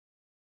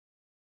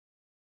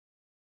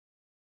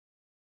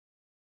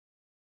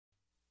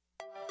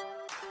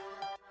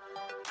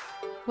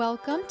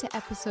Welcome to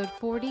episode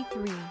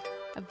 43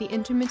 of the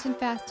Intermittent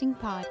Fasting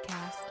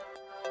Podcast.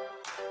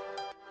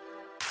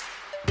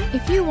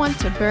 If you want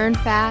to burn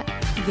fat,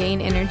 gain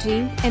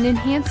energy, and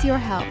enhance your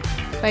health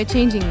by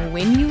changing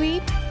when you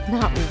eat,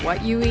 not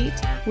what you eat,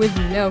 with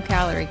no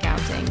calorie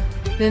counting,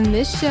 then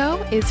this show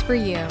is for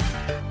you.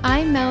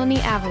 I'm Melanie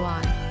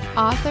Avalon,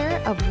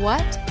 author of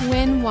What,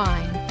 When,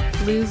 Wine,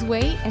 Lose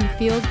Weight and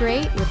Feel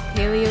Great with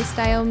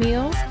Paleo-Style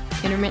Meals,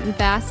 Intermittent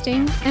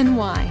Fasting, and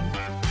Wine.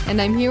 And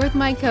I'm here with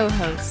my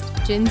co-host,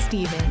 Jen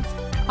Stevens,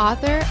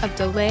 author of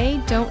Delay,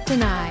 Don't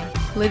Deny,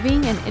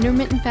 Living an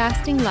Intermittent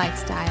Fasting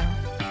Lifestyle.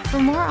 For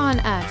more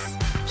on us,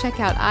 check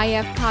out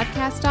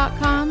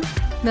ifpodcast.com,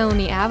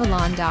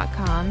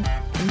 melanieavalon.com,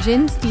 and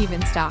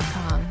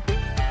jenstevens.com.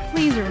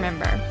 Please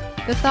remember,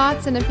 the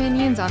thoughts and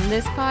opinions on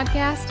this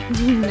podcast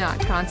do not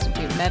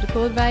constitute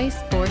medical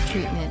advice or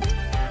treatment.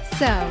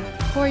 So,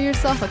 pour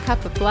yourself a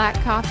cup of black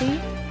coffee,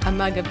 a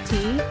mug of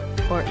tea,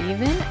 or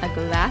even a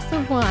glass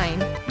of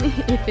wine,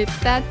 if it's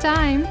that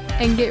time,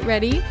 and get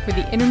ready for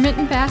the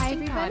Intermittent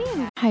Fasting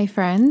Podcast. Hi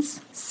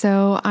friends.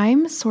 So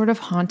I'm sort of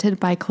haunted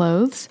by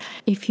clothes.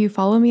 If you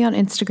follow me on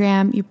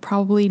Instagram, you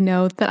probably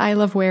know that I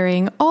love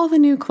wearing all the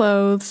new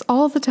clothes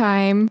all the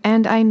time,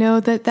 and I know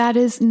that that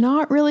is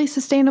not really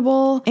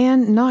sustainable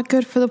and not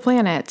good for the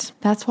planet.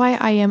 That's why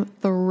I am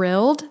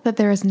thrilled that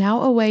there is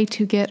now a way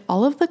to get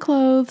all of the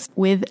clothes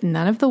with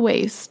none of the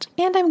waste.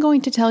 And I'm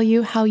going to tell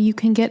you how you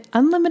can get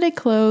unlimited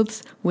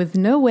clothes with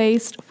no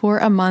waste for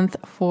a month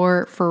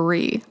for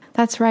free.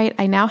 That's right,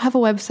 I now have a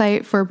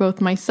website for both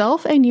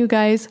myself and you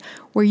guys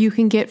where you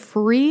can get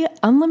free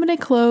unlimited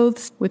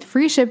clothes with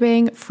free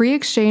shipping, free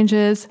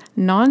exchanges,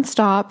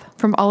 nonstop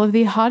from all of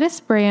the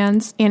hottest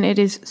brands, and it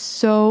is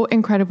so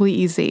incredibly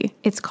easy.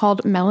 It's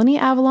called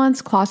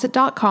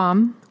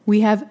melanieavalonscloset.com.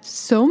 We have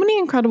so many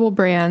incredible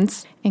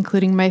brands,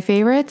 including my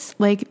favorites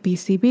like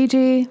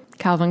BCBG,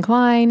 Calvin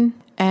Klein,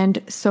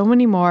 and so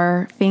many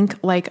more. Think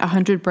like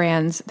 100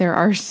 brands. There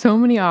are so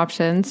many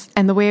options.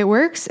 And the way it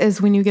works is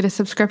when you get a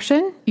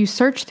subscription, you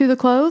search through the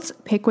clothes,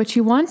 pick what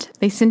you want.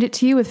 They send it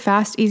to you with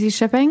fast, easy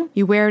shipping.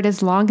 You wear it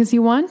as long as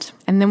you want.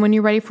 And then when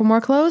you're ready for more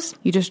clothes,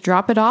 you just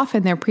drop it off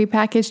in their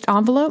prepackaged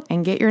envelope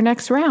and get your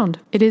next round.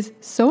 It is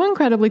so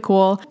incredibly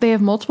cool. They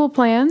have multiple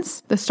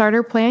plans. The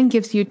starter plan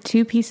gives you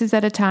 2 pieces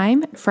at a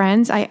time.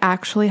 Friends, I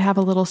actually have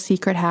a little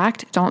secret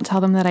hack. Don't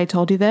tell them that I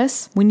told you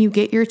this. When you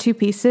get your 2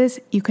 pieces,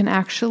 you can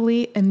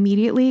actually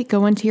immediately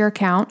go into your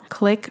account,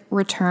 click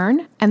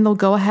return, and they'll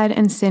go ahead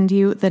and send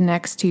you the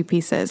next 2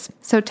 pieces.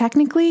 So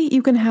technically,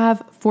 you can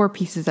have 4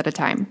 pieces at a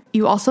time.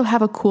 You also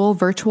have a cool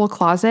virtual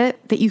closet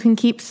that you can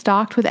keep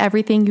stocked with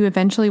everything you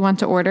eventually want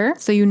to order,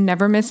 so you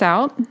never miss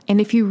out. And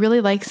if you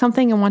really like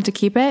something and want to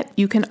keep it,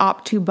 you can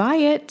opt to buy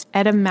it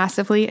at a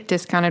massively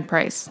discounted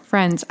price.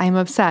 Friends, I'm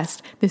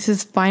obsessed. This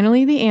is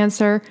finally the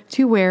answer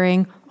to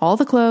wearing all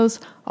the clothes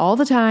all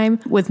the time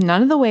with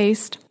none of the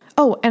waste.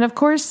 Oh, and of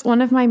course,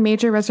 one of my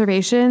major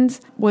reservations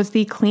was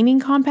the cleaning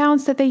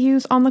compounds that they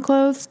use on the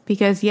clothes,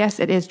 because yes,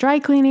 it is dry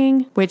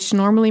cleaning, which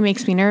normally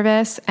makes me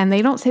nervous, and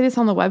they don't say this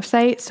on the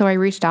website, so I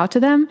reached out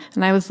to them,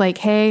 and I was like,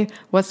 hey,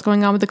 what's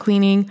going on with the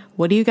cleaning?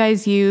 What do you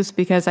guys use?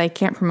 Because I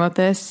can't promote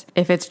this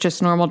if it's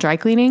just normal dry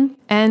cleaning.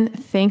 And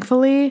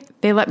thankfully,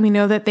 they let me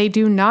know that they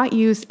do not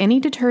use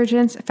any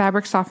detergents,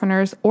 fabric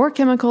softeners, or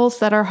chemicals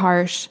that are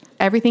harsh.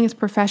 Everything is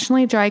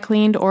professionally dry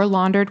cleaned or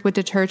laundered with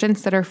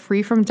detergents that are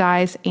free from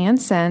dyes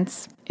and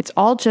scents. It's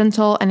all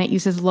gentle and it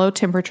uses low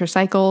temperature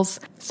cycles.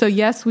 So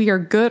yes, we are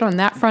good on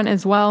that front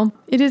as well.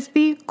 It is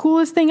the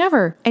coolest thing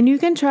ever. And you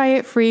can try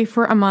it free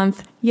for a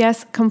month.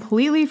 Yes,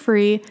 completely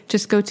free.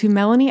 Just go to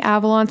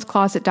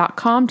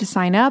melanieavalonscloset.com to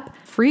sign up.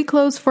 Free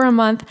clothes for a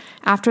month.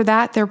 After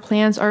that, their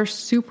plans are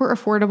super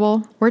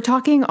affordable. We're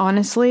talking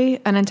honestly,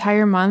 an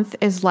entire month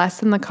is less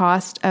than the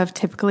cost of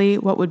typically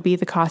what would be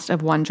the cost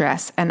of one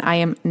dress. And I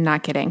am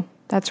not kidding.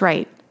 That's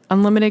right.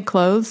 Unlimited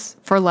clothes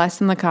for less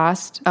than the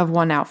cost of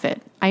one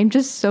outfit. I'm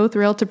just so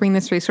thrilled to bring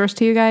this resource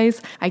to you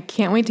guys. I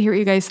can't wait to hear what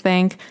you guys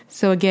think.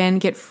 So again,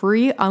 get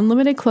free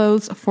unlimited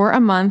clothes for a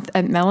month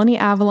at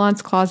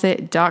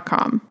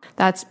melanieavalonscloset.com.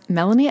 That's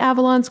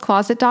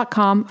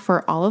melanieavalonscloset.com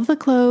for all of the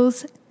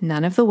clothes,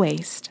 none of the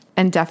waste.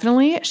 And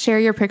definitely share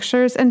your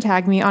pictures and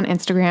tag me on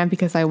Instagram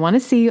because I want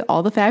to see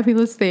all the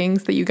fabulous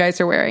things that you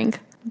guys are wearing.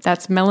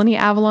 That's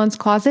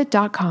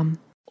melanieavalonscloset.com.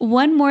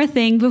 One more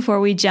thing before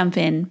we jump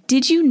in.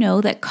 Did you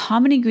know that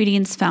common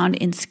ingredients found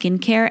in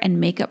skincare and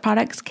makeup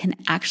products can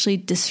actually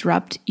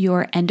disrupt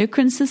your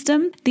endocrine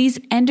system? These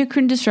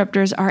endocrine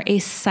disruptors are a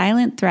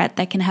silent threat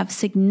that can have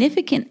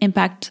significant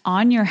impact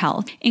on your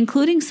health,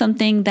 including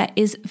something that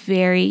is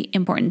very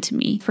important to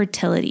me,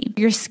 fertility.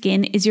 Your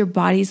skin is your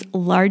body's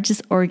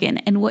largest organ,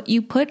 and what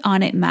you put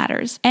on it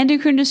matters.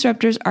 Endocrine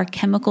disruptors are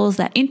chemicals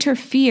that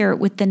interfere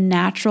with the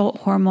natural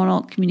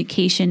hormonal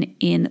communication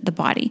in the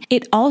body.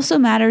 It also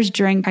matters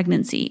during during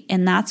pregnancy.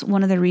 And that's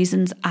one of the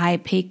reasons I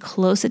pay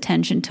close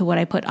attention to what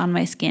I put on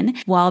my skin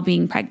while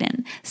being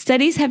pregnant.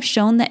 Studies have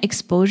shown that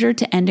exposure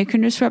to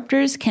endocrine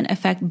disruptors can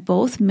affect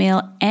both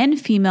male and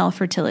female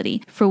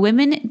fertility. For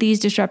women, these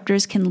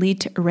disruptors can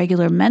lead to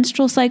irregular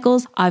menstrual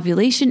cycles,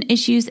 ovulation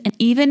issues, and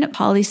even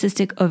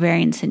polycystic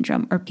ovarian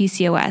syndrome, or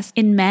PCOS.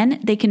 In men,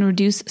 they can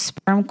reduce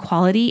sperm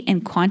quality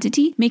and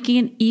quantity,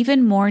 making it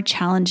even more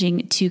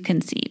challenging to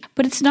conceive.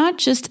 But it's not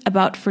just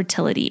about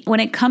fertility. When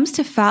it comes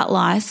to fat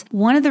loss,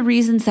 one of the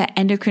reasons that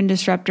endocrine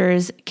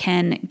disruptors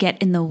can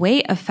get in the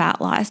way of fat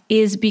loss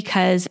is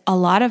because a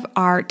lot of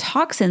our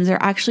toxins are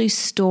actually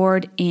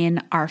stored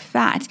in our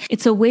fat.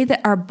 It's a way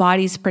that our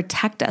bodies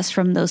protect us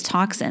from those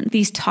toxins.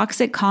 These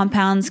toxic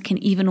compounds can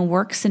even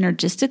work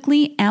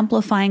synergistically,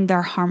 amplifying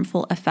their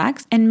harmful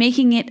effects and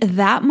making it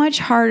that much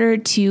harder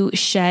to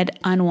shed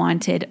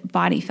unwanted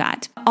body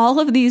fat. All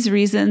of these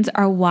reasons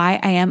are why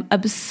I am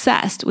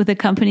obsessed with a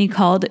company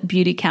called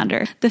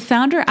Beautycounter. The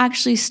founder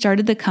actually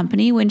started the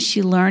company when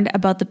she learned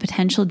about the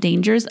potential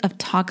dangers of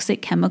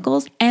toxic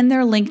chemicals and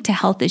their link to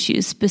health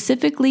issues,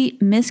 specifically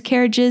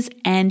miscarriages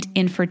and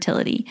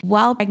infertility.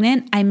 While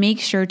pregnant, I make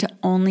sure to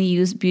only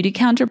use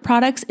Beautycounter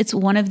products. It's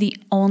one of the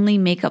only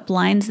makeup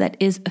lines that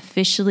is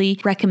officially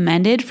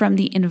recommended from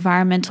the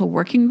Environmental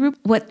Working Group.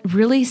 What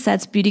really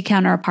sets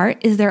Beautycounter apart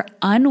is their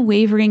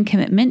unwavering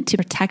commitment to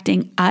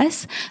protecting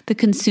us, the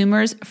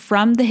consumers,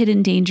 from the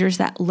hidden dangers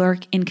that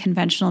lurk in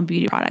conventional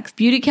beauty products.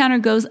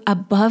 Beautycounter goes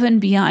above and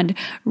beyond,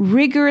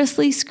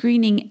 rigorously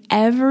screening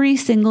every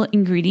single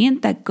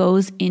ingredient that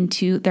goes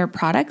into their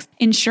products,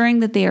 ensuring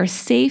that they are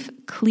safe,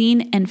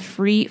 clean, and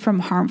free from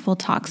harmful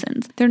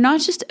toxins. They're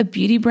not just a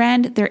beauty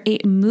brand, they're a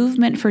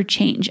movement for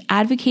change,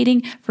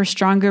 advocating for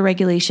stronger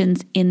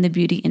regulations in the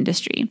beauty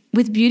industry.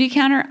 With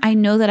Beautycounter, I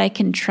know that I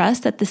can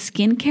trust that the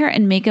skincare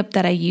and makeup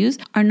that I use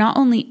are not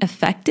only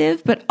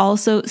effective, but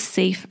also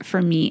safe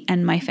for me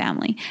and my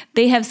family.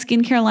 They have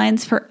skincare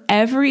lines for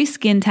every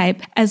skin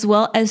type, as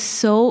well as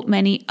so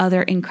many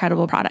other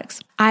incredible products.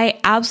 I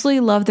absolutely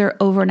love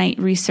their overnight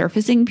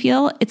resurfacing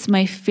peel. It's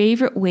my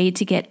favorite way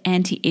to get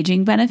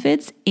anti-aging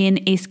benefits in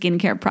a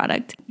skincare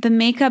product. The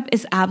makeup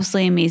is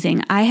absolutely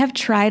amazing. I have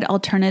tried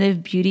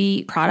alternative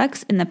beauty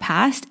products in the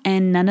past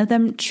and none of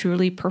them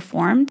truly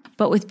performed.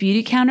 But with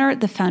Beautycounter,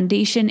 the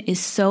foundation is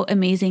so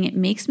amazing. It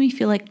makes me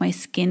feel like my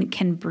skin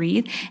can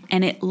breathe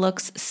and it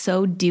looks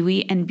so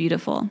dewy and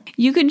beautiful.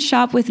 You can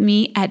shop with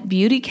me at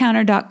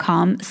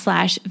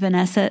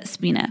beautycounter.com/Vanessa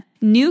Spina.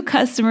 New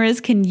customers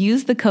can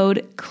use the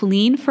code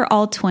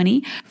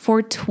CLEANFORALL20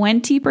 for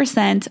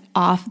 20%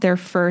 off their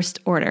first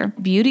order.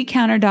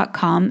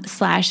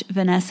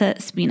 Beautycounter.com/Vanessa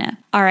Spina.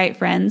 All right,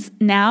 friends,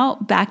 now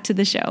back to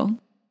the show.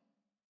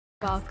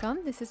 Welcome.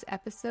 This is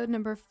episode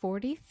number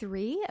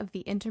 43 of the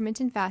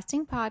Intermittent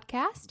Fasting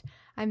Podcast.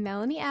 I'm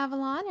Melanie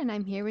Avalon, and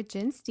I'm here with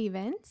Jen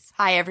Stevens.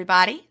 Hi,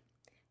 everybody.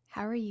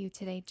 How are you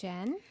today,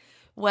 Jen?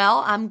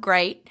 Well, I'm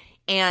great,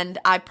 and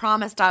I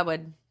promised I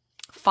would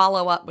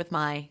follow up with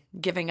my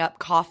giving up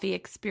coffee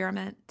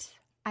experiment.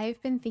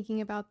 I've been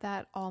thinking about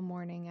that all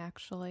morning,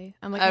 actually.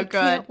 I'm like, Oh, I good.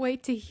 can't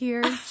wait to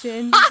hear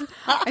Jen's.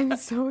 I'm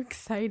so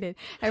excited.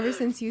 Ever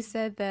since you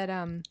said that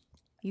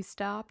you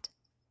stopped.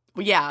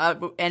 Yeah,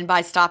 and by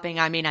stopping,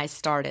 I mean I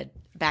started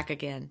back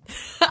again.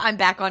 I'm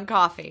back on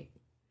coffee.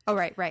 Oh,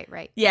 right.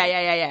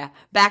 Yeah.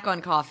 Back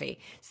on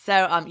coffee.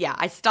 So,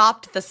 I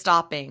stopped the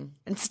stopping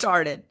and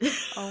started.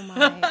 Oh,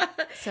 my.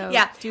 So,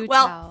 yeah. do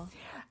well, tell.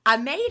 I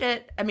made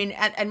it. I mean,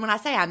 and when I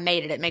say I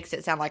made it, it makes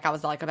it sound like I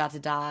was like about to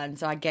die, and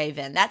so I gave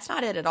in. That's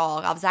not it at all.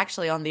 I was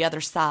actually on the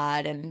other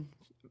side, and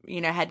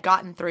had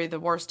gotten through the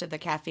worst of the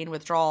caffeine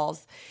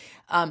withdrawals.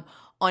 On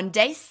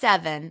day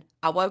 7,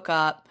 I woke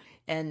up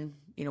and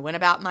went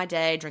about my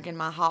day, drinking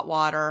my hot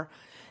water,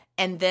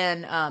 and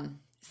then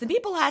some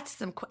people asked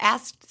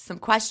some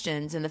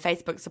questions in the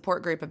Facebook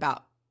support group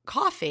about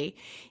coffee,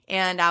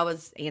 and I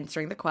was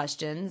answering the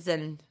questions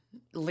and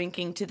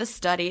linking to the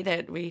study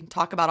that we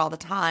talk about all the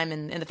time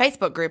in the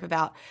Facebook group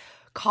about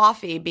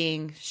coffee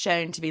being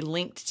shown to be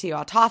linked to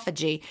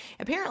autophagy.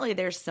 Apparently,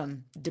 there's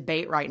some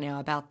debate right now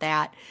about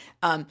that.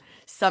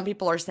 Some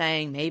people are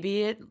saying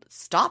maybe it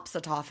stops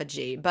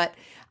autophagy, but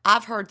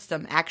I've heard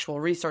some actual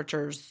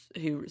researchers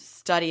who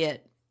study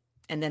it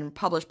and then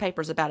publish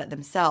papers about it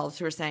themselves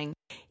who are saying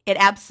it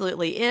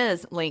absolutely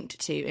is linked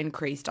to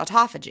increased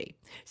autophagy.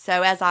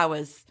 So as I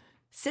was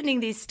sending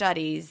these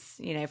studies,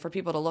 for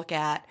people to look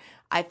at,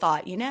 I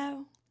thought,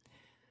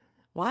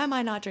 why am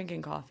I not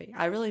drinking coffee?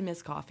 I really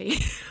miss coffee.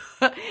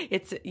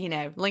 It's,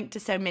 linked to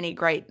so many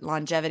great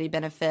longevity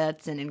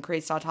benefits and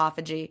increased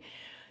autophagy.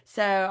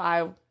 So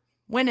I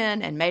went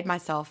in and made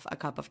myself a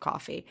cup of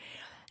coffee.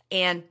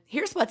 And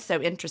here's what's so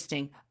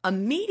interesting.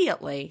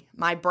 Immediately,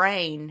 my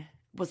brain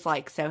was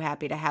like so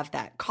happy to have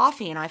that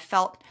coffee, and I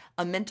felt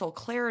a mental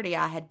clarity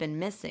I had been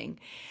missing.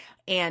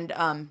 And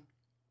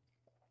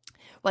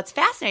what's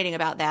fascinating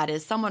about that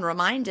is someone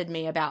reminded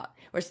me about,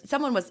 or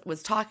someone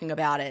was talking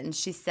about it, and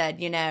she said,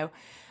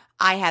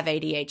 I have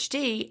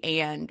ADHD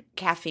and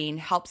caffeine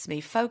helps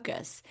me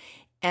focus.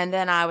 And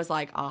then I was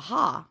like,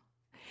 aha.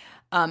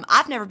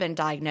 I've never been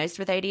diagnosed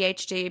with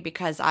ADHD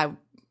because I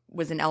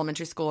was in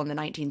elementary school in the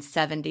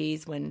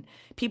 1970s when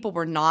people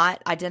were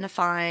not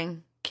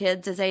identifying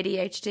kids as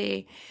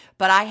ADHD,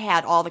 but I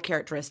had all the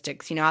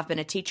characteristics. You know, I've been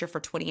a teacher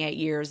for 28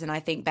 years, and I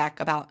think back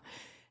about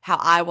how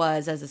I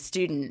was as a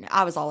student.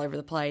 I was all over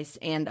the place.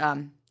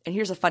 And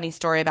here's a funny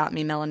story about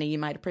me, Melanie, you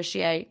might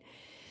appreciate.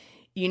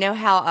 You know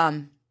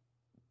how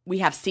we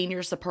have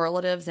senior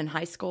superlatives in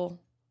high school?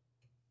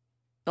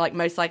 Like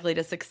most likely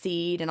to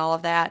succeed and all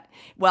of that.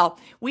 Well,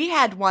 we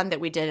had one that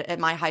we did at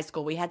my high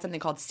school. We had something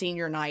called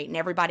senior night, and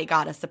everybody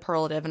got a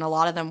superlative, and a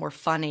lot of them were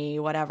funny,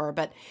 whatever,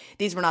 but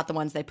these were not the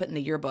ones they put in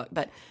the yearbook.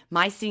 But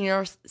my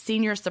senior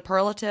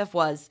superlative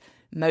was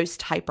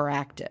most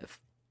hyperactive.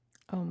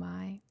 Oh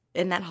my.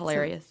 Isn't that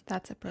hilarious? So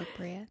that's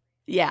appropriate.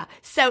 Yeah.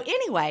 So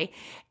anyway,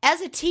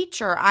 as a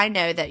teacher, I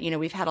know that, you know,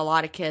 we've had a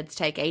lot of kids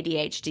take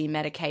ADHD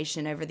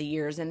medication over the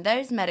years, and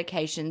those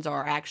medications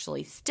are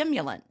actually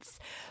stimulants.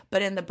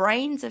 But in the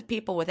brains of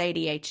people with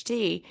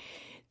ADHD,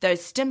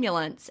 those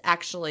stimulants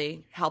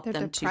actually help They're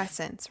them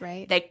depressants,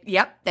 right?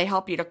 They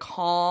help you to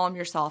calm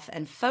yourself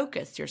and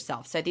focus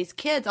yourself. So these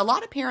kids, a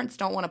lot of parents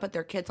don't want to put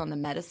their kids on the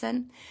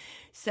medicine,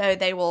 so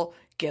they will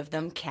give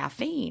them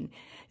caffeine.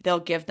 They'll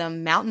give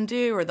them Mountain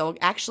Dew, or they'll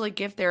actually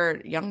give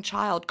their young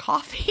child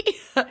coffee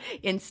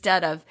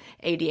instead of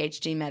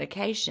ADHD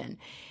medication.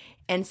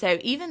 And so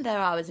even though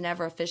I was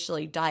never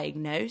officially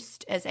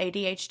diagnosed as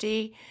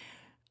ADHD,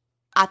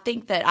 I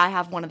think that I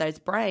have one of those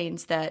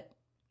brains that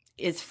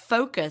is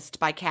focused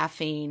by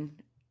caffeine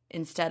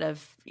instead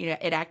of, you know,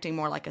 it acting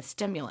more like a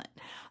stimulant.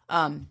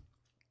 I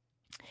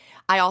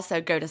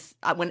also go to,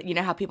 when you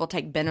know how people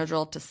take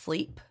Benadryl to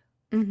sleep?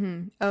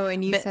 Mm-hmm. Oh,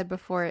 and you said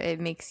before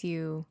it makes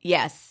you...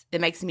 Yes, it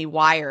makes me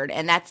wired.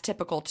 And that's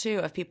typical, too,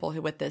 of people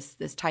who with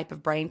this type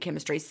of brain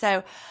chemistry.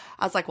 So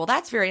I was like, well,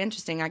 that's very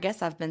interesting. I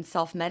guess I've been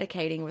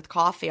self-medicating with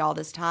coffee all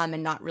this time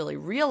and not really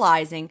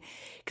realizing,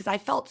 because I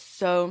felt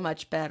so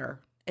much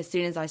better as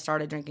soon as I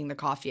started drinking the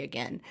coffee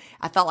again.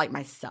 I felt like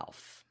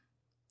myself.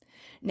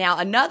 Now,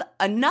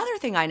 another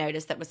thing I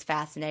noticed that was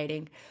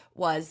fascinating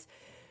was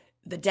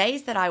the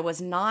days that I was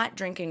not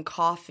drinking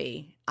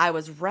coffee, I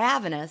was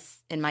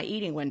ravenous in my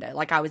eating window.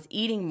 Like I was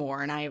eating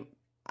more, and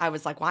I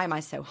was like, why am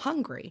I so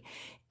hungry?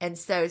 And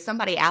so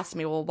somebody asked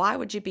me, well, why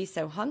would you be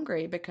so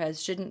hungry?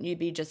 Because shouldn't you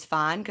be just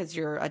fine because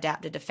you're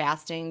adapted to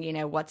fasting? You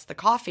know, what's the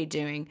coffee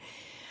doing?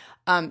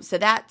 So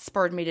that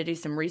spurred me to do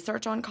some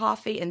research on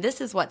coffee. And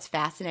this is what's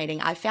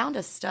fascinating. I found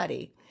a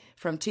study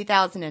from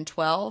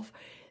 2012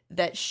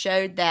 that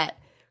showed that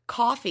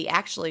coffee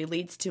actually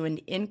leads to an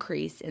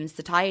increase in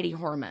satiety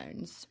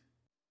hormones.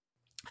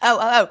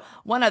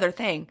 One other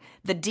thing.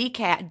 The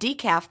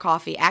decaf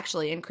coffee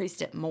actually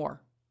increased it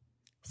more.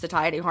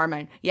 Satiety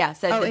hormone. Yeah.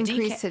 So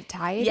increased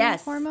satiety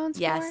hormones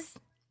more? Yes.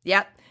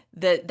 Yep.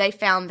 They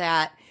found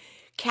that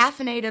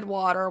caffeinated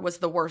water was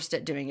the worst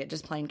at doing it,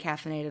 just plain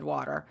caffeinated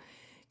water.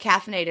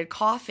 Caffeinated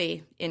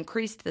coffee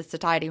increased the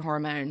satiety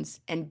hormones,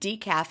 and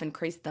decaf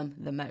increased them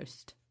the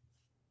most.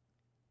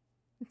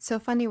 It's so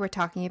funny we're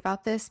talking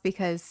about this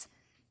because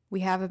we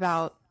have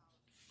about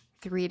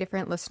 3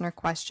 different listener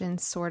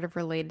questions sort of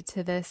related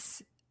to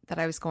this that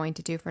I was going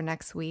to do for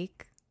next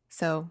week.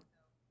 So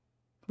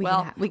we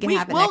can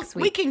have it next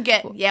week. We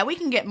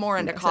can get more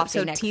into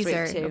coffee next week too.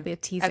 It'll be a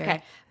teaser.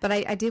 Okay. But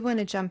I did want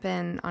to jump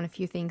in on a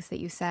few things that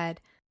you said.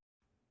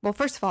 Well,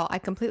 first of all, I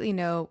completely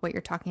know what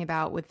you're talking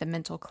about with the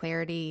mental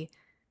clarity.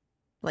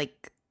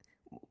 Like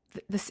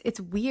this, it's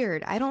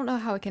weird. I don't know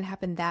how it can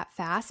happen that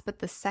fast, but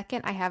the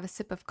second I have a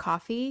sip of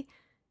coffee,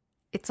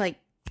 it's like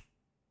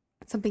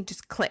something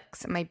just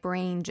clicks and my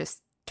brain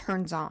just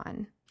turns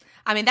on.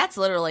 I mean, that's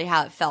literally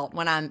how it felt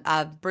when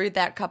I brewed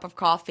that cup of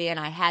coffee and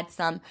I had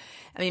some.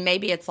 I mean,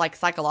 maybe it's like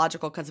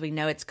psychological because we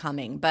know it's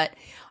coming, but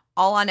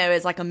all I know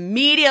is like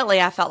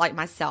immediately I felt like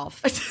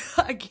myself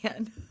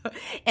again.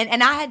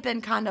 And I had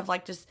been kind of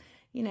like just,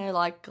 you know,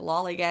 like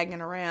lollygagging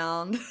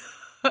around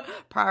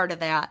prior to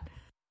that.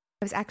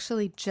 I was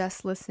actually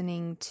just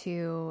listening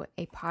to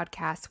a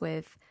podcast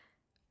with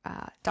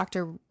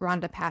Dr.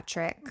 Rhonda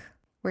Patrick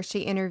where she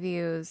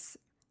interviews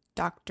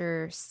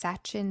Dr.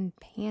 Sachin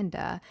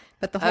Panda.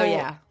 But the whole... Oh,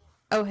 yeah.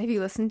 Oh, have you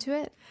listened to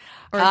it?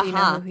 Or do you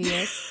know who he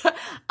is?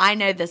 I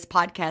know this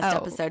podcast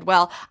episode.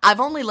 Well, I've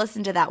only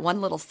listened to that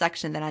one little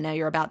section that I know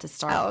you're about to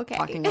start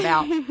talking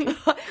about.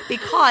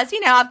 Because, you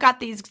know, I've got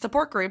these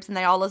support groups and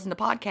they all listen to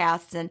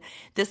podcasts, and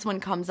this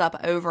one comes up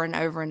over and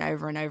over and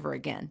over and over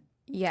again.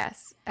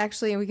 Yes.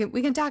 Actually,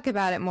 we can talk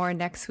about it more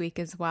next week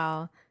as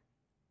well.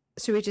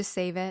 Should we just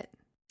save it?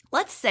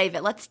 Let's save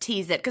it. Let's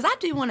tease it. Because I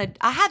do want to,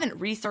 I haven't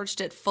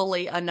researched it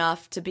fully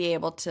enough to be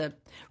able to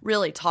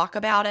really talk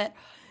about it.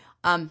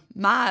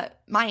 My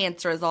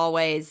answer is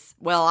always,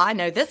 well, I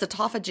know this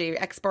autophagy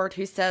expert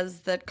who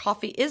says that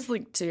coffee is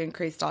linked to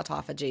increased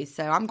autophagy,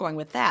 so I'm going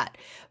with that.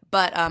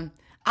 But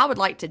I would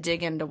like to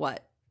dig into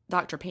what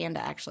Dr.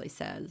 Panda actually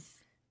says.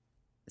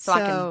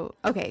 So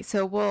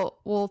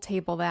we'll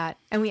table that,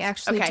 and we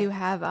actually do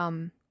have,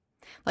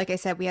 like I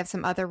said, we have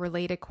some other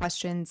related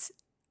questions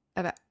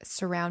about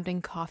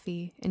surrounding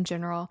coffee in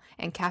general,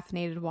 and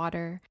caffeinated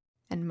water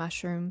and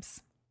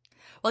mushrooms.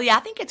 Well, yeah,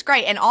 I think it's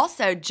great. And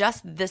also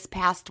just this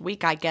past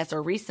week, I guess,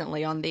 or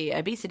recently on the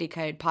Obesity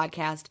Code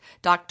podcast,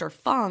 Dr.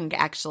 Fung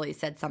actually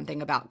said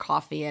something about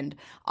coffee and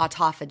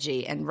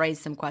autophagy and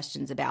raised some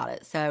questions about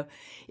it. So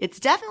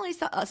it's definitely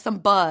some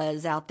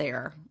buzz out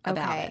there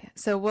about it.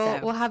 So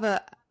we'll have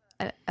a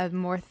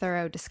more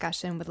thorough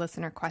discussion with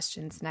listener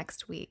questions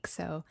next week.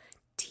 So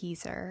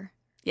teaser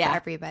for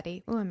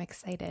everybody. Oh, I'm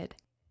excited.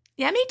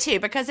 Yeah, me too,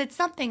 because it's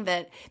something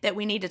that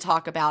we need to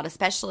talk about,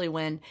 especially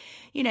when,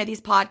 these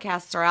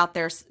podcasts are out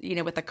there,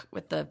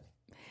 with the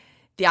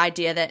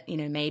idea that,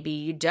 maybe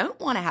you don't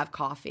want to have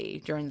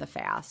coffee during the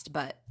fast,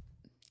 but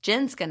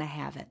Jen's going to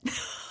have it.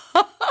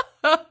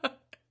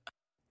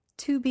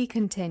 To be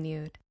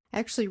continued. I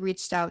actually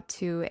reached out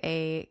to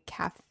a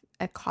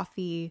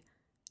coffee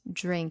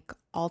drink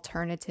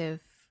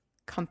alternative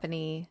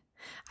company.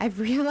 I've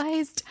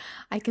realized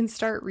I can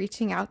start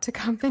reaching out to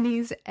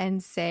companies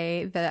and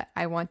say that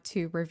I want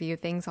to review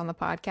things on the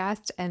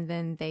podcast, and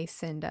then they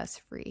send us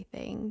free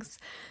things.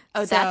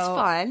 Oh, so that's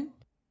fun.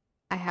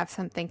 I have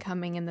something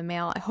coming in the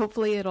mail.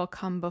 Hopefully it'll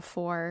come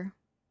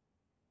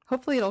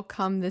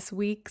this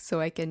week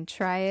so I can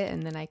try it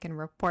and then I can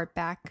report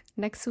back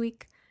next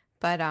week.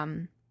 But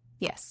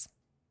yes.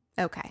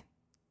 Okay.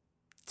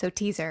 So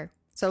teaser.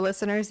 So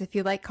listeners, if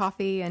you like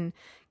coffee and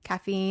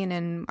caffeine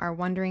and are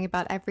wondering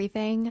about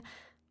everything,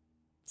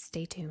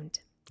 stay tuned.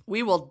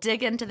 We will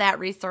dig into that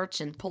research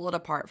and pull it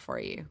apart for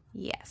you.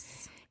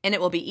 Yes. And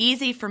it will be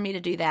easy for me to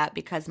do that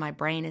because my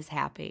brain is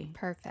happy.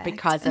 Perfect.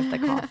 Because of the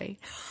coffee.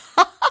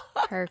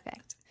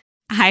 Perfect.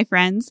 Hi,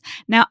 friends.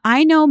 Now,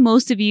 I know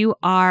most of you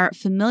are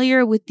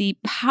familiar with the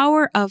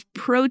power of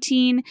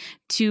protein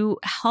to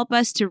help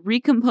us to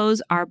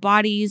recompose our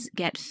bodies,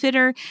 get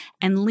fitter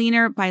and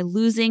leaner by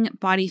losing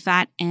body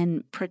fat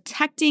and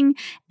protecting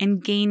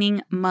and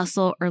gaining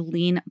muscle or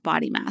lean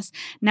body mass.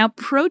 Now,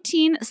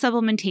 protein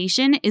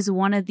supplementation is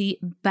one of the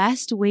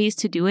best ways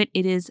to do it.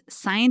 It is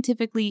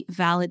scientifically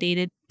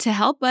validated to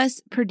help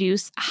us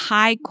produce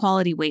high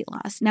quality weight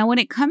loss. Now, when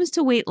it comes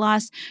to weight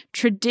loss,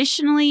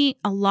 traditionally,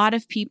 a lot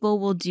of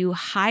people will do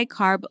high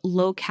carb,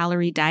 low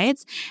calorie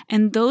diets,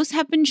 and those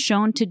have been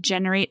shown to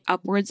generate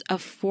upwards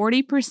of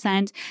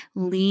 40%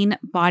 lean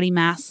body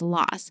mass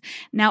loss.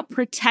 Now,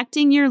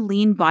 protecting your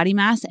lean body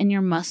mass and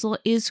your muscle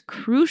is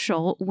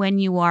crucial when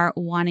you are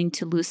wanting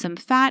to lose some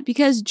fat,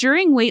 because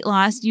during weight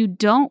loss, you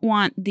don't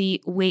want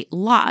the weight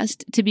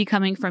lost to be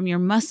coming from your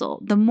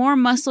muscle. The more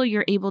muscle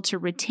you're able to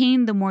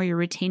retain, the more you're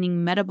retaining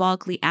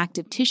metabolically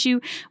active tissue,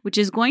 which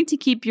is going to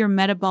keep your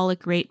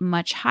metabolic rate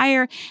much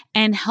higher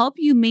and help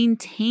you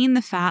maintain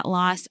the fat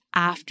loss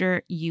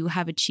after you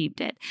have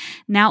achieved it.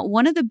 Now,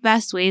 one of the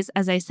best ways,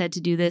 as I said, to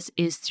do this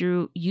is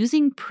through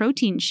using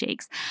protein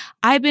shakes.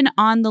 I've been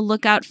on the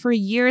lookout for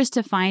years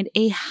to find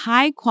a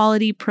high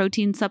quality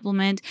protein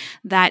supplement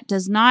that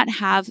does not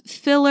have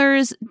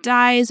fillers,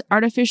 dyes,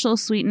 artificial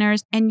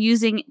sweeteners, and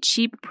using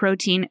cheap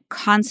protein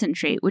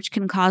concentrate, which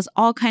can cause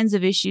all kinds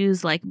of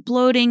issues like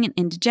bloating and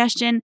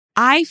indigestion.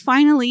 I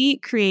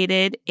finally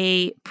created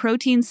a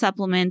protein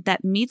supplement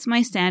that meets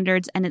my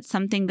standards, and it's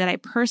something that I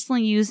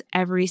personally use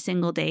every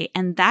single day,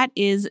 and that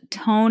is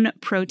Tone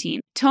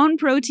Protein. Tone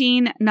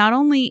Protein not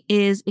only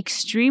is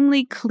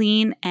extremely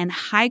clean and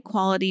high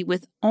quality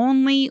with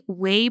only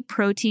whey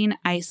protein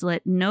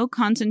isolate, no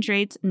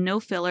concentrates, no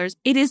fillers,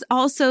 it is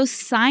also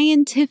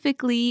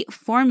scientifically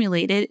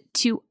formulated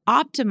to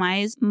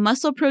optimize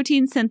muscle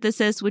protein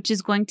synthesis, which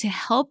is going to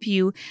help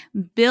you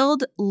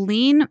build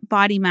lean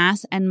body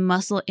mass and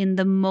muscle in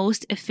the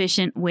most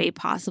efficient way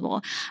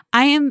possible.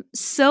 I am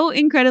so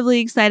incredibly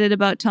excited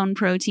about Tone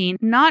Protein.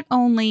 Not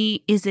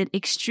only is it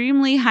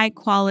extremely high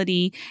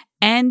quality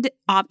and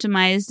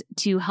optimized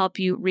to help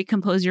you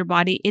recompose your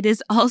body, it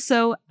is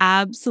also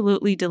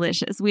absolutely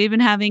delicious. We've been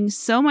having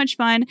so much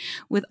fun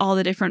with all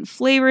the different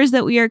flavors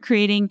that we are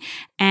creating,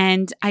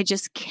 and I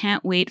just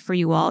can't wait for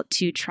you all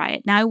to try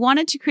it. Now, I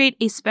wanted to create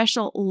a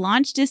special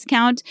launch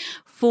discount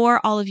for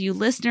all of you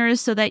listeners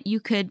so that you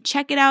could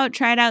check it out,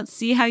 try it out,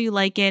 see how you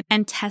like it,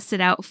 and test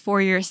it out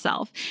for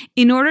yourself.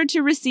 In order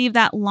to receive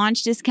that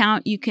launch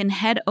discount, you can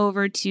head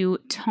over to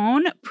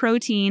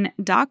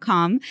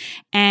toneprotein.com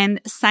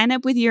and sign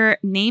up with your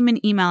name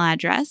and email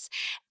address,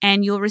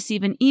 and you'll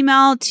receive an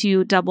email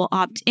to double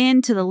opt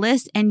in to the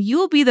list, and you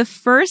will be the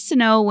first to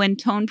know when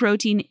Tone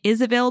Protein is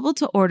available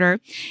to order,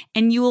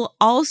 and you will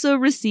also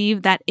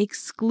receive that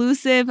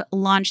exclusive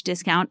launch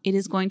discount. It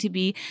is going to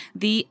be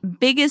the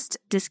biggest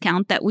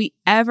discount that we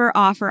ever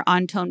offer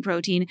on Tone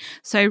Protein,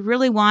 so I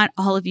really want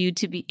all of you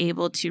to be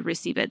able to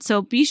receive it.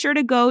 So be sure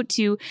to go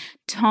to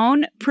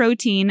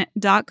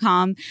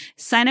toneprotein.com,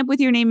 sign up with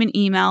your name and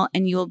email,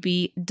 and you'll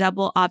be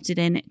double opted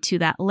in to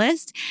that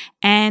list.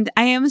 And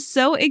I am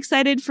so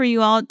excited for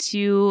you all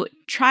to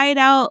try it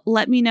out.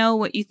 Let me know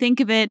what you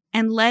think of it,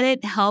 and let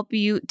it help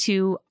you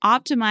to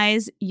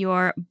optimize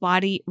your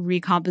body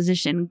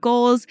recomposition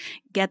goals,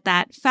 get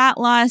that fat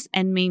loss,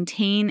 and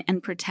maintain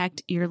and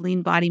protect your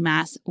lean body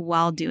mass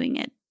while doing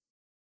it.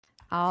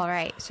 All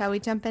right. Shall we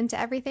jump into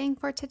everything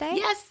for today?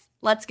 Yes,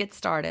 let's get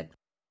started.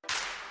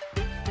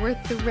 We're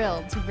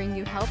thrilled to bring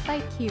you Health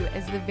IQ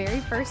as the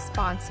very first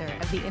sponsor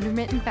of the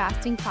Intermittent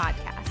Fasting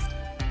Podcast.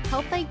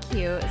 Health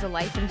IQ is a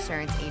life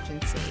insurance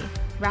agency,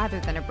 rather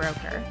than a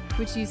broker,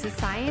 which uses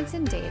science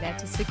and data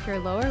to secure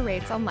lower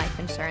rates on life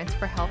insurance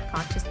for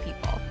health-conscious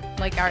people,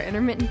 like our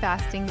intermittent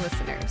fasting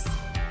listeners.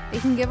 They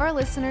can give our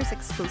listeners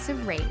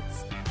exclusive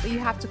rates, but you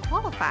have to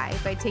qualify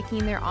by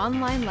taking their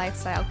online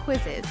lifestyle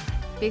quizzes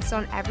based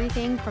on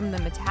everything from the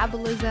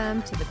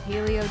metabolism to the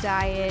paleo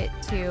diet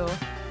to,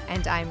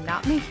 and I'm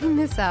not making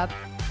this up,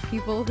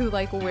 people who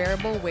like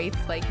wearable weights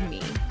like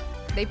me.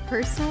 They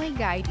personally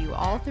guide you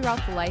all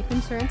throughout the life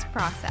insurance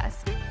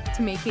process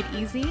to make it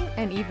easy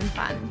and even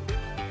fun.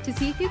 To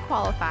see if you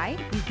qualify,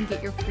 you can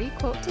get your free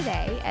quote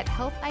today at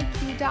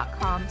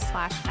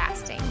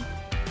healthiq.com/fasting.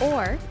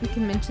 Or you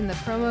can mention the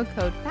promo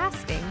code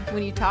FASTING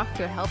when you talk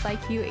to a Health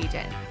IQ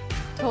agent.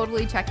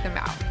 Totally check them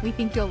out. We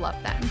think you'll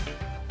love them.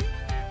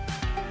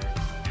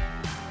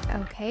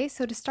 Okay,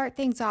 so to start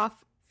things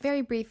off,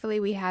 very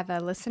briefly, we have a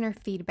listener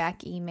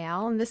feedback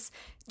email, and this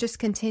just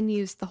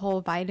continues the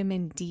whole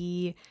vitamin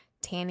D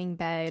tanning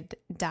bed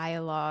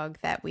dialogue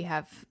that we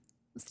have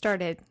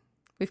started.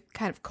 We've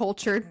kind of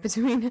cultured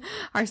between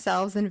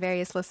ourselves and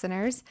various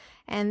listeners.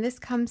 And this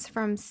comes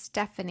from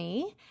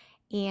Stephanie,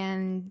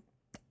 and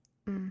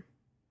I'm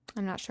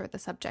not sure what the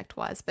subject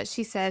was, but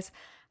she says,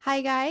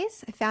 "Hi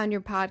guys, I found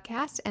your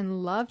podcast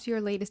and loved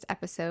your latest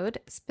episode.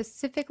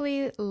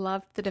 Specifically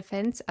loved the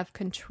defense of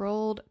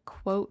controlled,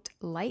 quote,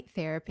 light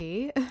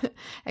therapy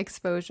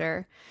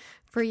exposure.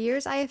 For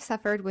years I have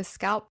suffered with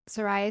scalp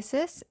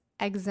psoriasis,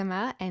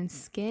 eczema, and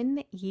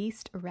skin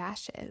yeast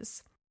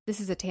rashes." This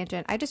is a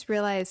tangent. I just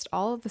realized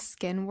all of the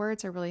skin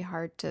words are really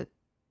hard to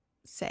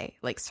say,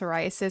 like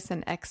psoriasis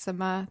and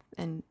eczema,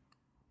 and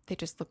they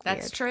just look weird.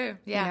 That's true.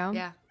 Yeah, you know?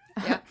 yeah.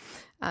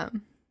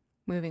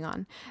 Moving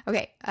on.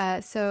 Okay,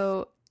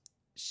 so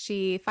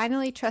she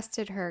finally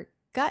trusted her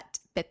gut,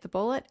 bit the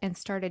bullet, and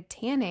started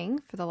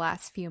tanning for the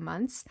last few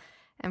months.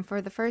 And for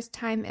the first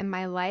time in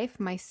my life,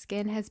 my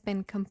skin has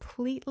been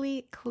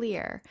completely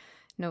clear.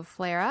 No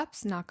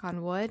flare-ups, knock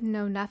on wood,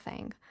 no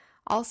nothing.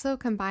 Also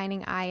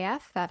combining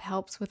IF that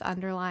helps with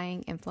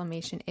underlying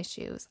inflammation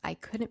issues. I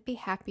couldn't be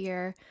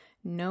happier.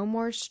 No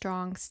more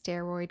strong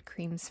steroid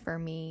creams for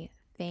me.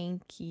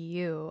 Thank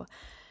you.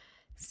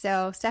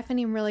 So,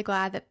 Stephanie, I'm really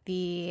glad that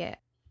the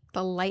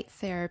light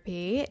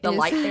therapy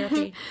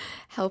is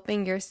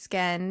helping your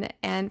skin.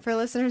 And for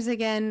listeners,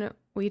 again,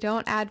 we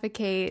don't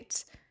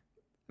advocate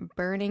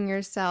burning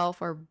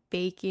yourself or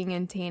baking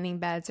in tanning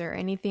beds or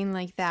anything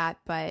like that,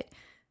 but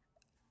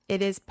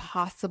it is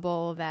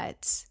possible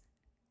that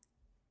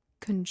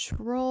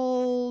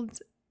controlled,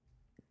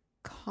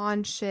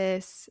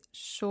 conscious,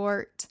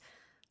 short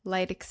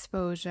light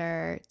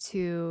exposure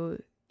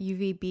to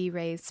UVB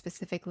rays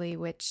specifically,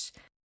 which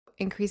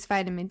increase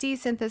vitamin D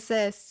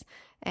synthesis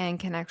and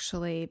can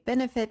actually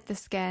benefit the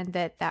skin,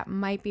 that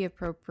might be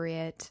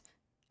appropriate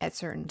at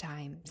certain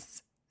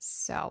times.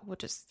 So we'll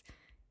just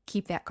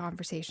keep that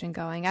conversation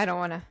going. I don't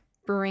want to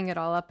bring it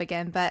all up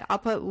again, but I'll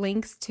put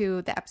links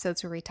to the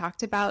episodes where we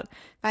talked about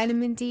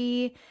vitamin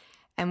D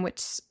and which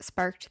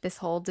sparked this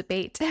whole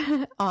debate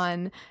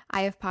on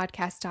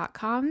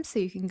ifpodcast.com. So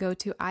you can go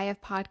to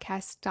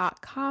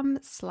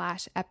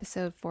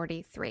ifpodcast.com/episode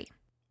 43.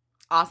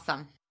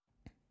 Awesome.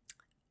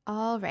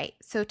 All right.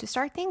 So to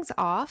start things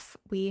off,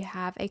 we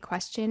have a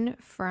question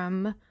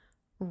from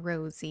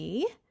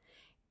Rosie.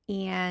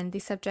 And the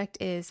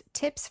subject is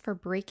tips for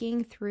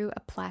breaking through a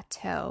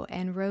plateau.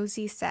 And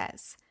Rosie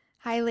says,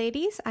 "Hi,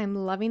 ladies. I'm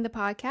loving the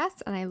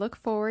podcast and I look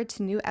forward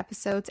to new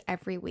episodes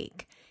every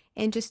week.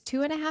 In just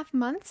 2.5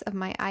 months of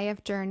my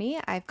IF journey,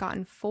 I've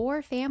gotten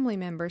 4 family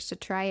members to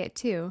try it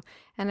too,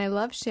 and I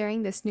love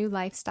sharing this new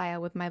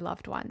lifestyle with my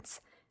loved ones.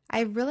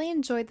 I've really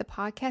enjoyed the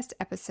podcast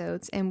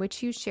episodes in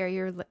which you share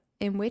your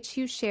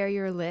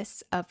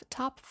lists of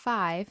top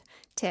 5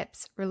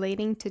 tips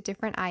relating to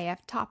different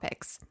IF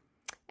topics,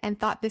 and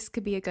thought this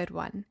could be a good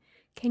one.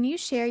 Can you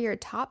share your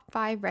top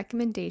 5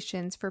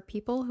 recommendations for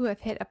people who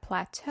have hit a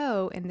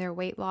plateau in their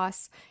weight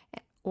loss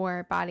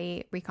or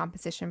body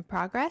recomposition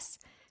progress?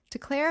 To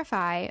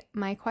clarify,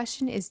 my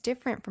question is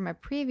different from a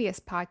previous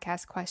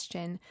podcast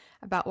question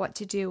about what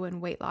to do when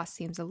weight loss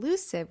seems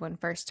elusive when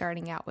first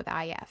starting out with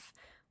IF.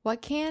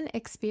 What can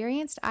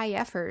experienced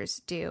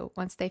IFers do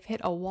once they've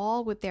hit a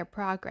wall with their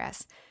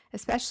progress,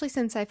 especially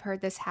since I've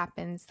heard this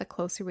happens the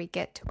closer we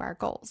get to our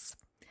goals?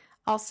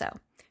 Also,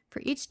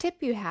 for each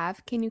tip you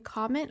have, can you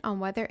comment on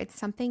whether it's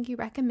something you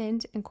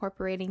recommend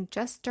incorporating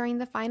just during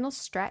the final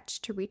stretch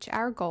to reach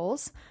our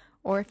goals,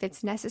 or if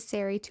it's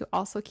necessary to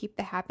also keep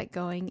the habit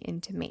going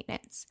into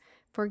maintenance?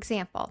 For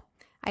example,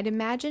 I'd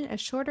imagine a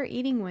shorter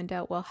eating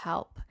window will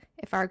help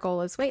if our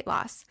goal is weight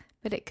loss,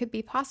 but it could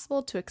be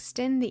possible to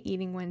extend the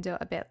eating window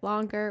a bit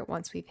longer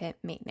once we've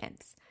hit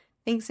maintenance.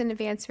 Thanks in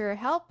advance for your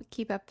help.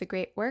 Keep up the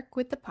great work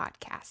with the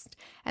podcast."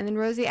 And then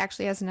Rosie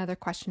actually has another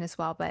question as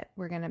well, but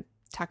we're going to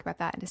talk about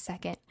that in a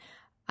second.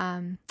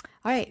 All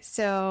right,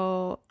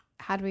 so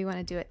how do we want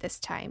to do it this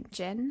time,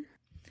 Jen?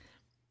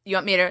 You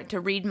want me to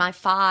read my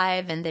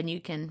 5 and then you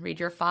can read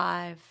your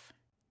 5?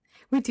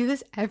 We do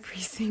this every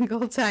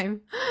single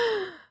time.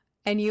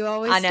 And you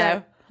always I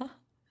know.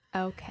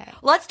 Okay.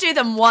 Let's do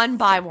them one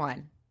by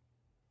one.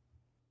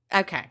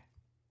 Okay.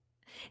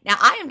 Now,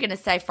 I am going to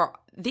say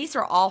these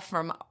are all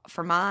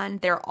for mine.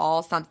 They're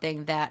all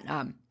something that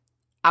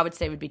I would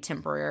say would be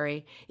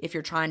temporary if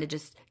you're trying to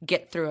just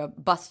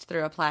bust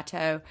through a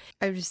plateau.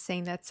 I was just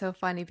saying that's so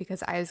funny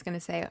because I was going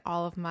to say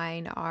all of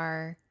mine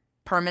are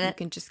permanent.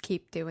 You can just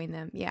keep doing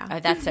them. Yeah. Oh,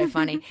 that's so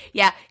funny.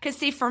 Yeah. Because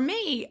see, for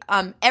me,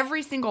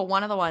 every single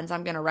one of the ones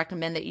I'm going to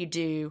recommend that you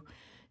do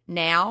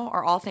now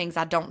are all things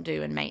I don't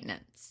do in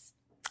maintenance.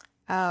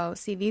 Oh,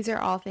 see, these are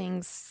all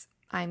things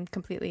I'm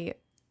completely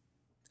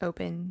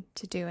open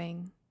to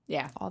doing.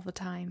 Yeah. All the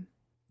time.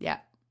 Yeah.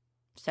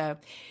 So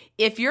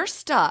if you're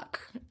stuck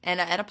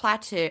at a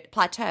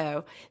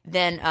plateau,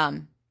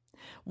 then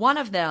one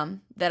of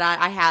them that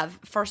I have,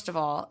 first of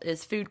all,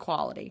 is food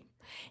quality.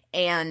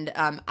 And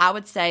I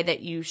would say that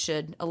you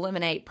should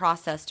eliminate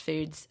processed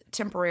foods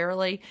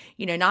temporarily.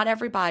 You know, not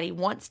everybody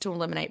wants to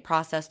eliminate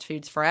processed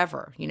foods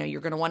forever. You know,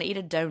 you're going to want to eat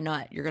a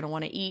donut. You're going to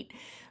want to eat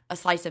a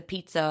slice of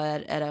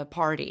pizza at a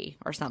party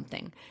or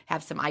something,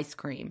 have some ice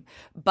cream.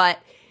 But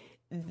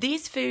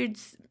these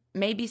foods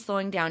may be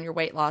slowing down your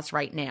weight loss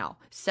right now.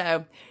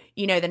 So,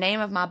 you know, the name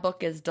of my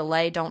book is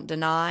Delay, Don't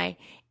Deny.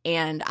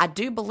 And I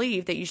do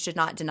believe that you should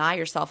not deny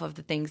yourself of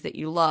the things that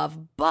you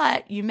love,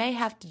 but you may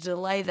have to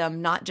delay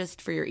them not just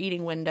for your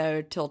eating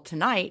window till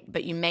tonight,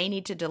 but you may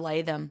need to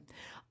delay them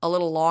a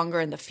little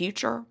longer in the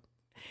future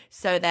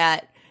so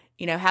that,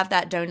 you know, have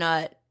that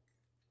donut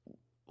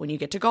when you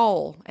get to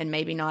goal and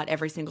maybe not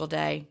every single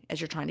day as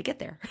you're trying to get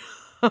there.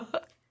 I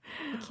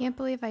can't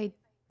believe I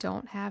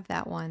don't have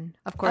that one.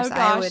 Of course,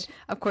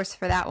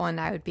 for that one,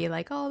 I would be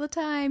like all the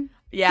time.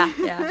 Yeah,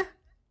 yeah.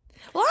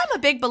 Well, I'm a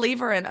big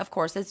believer in, of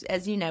course,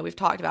 as you know, we've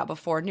talked about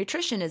before,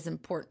 nutrition is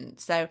important.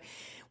 So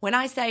when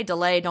I say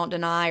delay, don't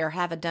deny, or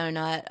have a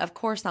donut, of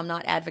course, I'm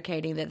not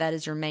advocating that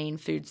is your main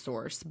food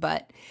source.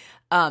 But,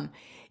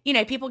 you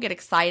know, people get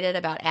excited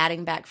about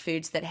adding back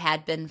foods that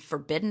had been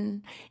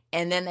forbidden,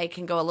 and then they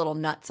can go a little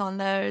nuts on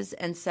those.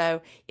 And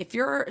so if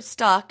you're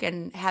stuck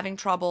and having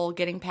trouble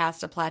getting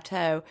past a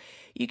plateau,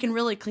 you can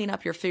really clean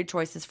up your food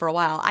choices for a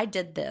while. I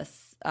did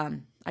this.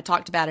 I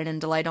talked about it in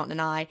Delay, Don't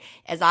Deny.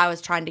 As I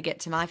was trying to get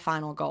to my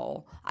final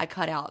goal, I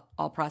cut out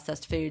all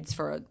processed foods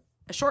for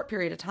a short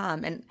period of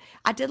time, and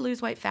I did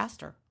lose weight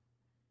faster.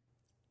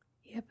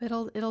 Yep,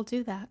 it'll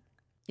do that.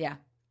 Yeah.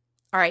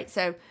 All right,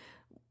 so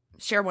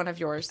share one of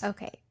yours.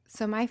 Okay,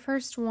 so my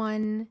first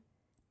one,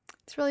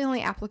 it's really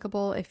only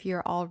applicable if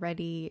you're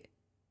already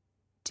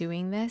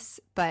doing this,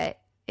 but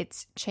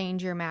it's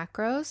change your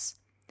macros.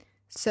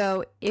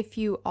 So if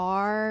you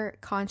are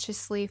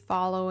consciously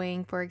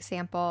following, for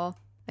example,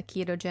 a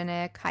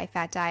ketogenic,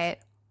 high-fat diet,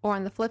 or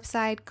on the flip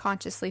side,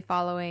 consciously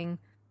following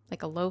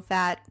like a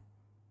low-fat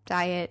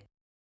diet,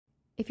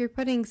 if you're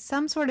putting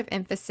some sort of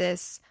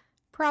emphasis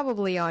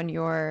probably on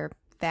your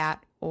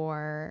fat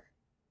or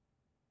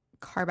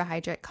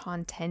carbohydrate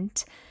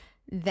content,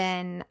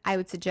 then I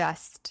would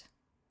suggest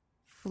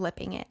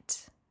flipping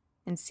it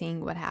and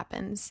seeing what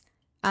happens.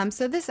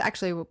 So this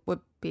actually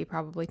would be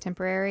probably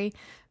temporary,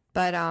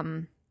 but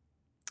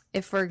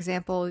if, for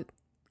example,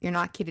 you're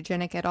not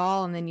ketogenic at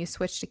all and then you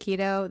switch to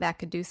keto, that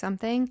could do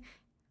something.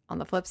 On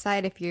the flip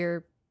side,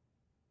 a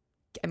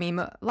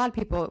lot of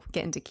people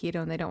get into keto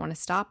and they don't want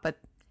to stop, but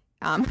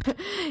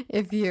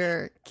if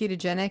you're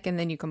ketogenic and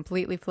then you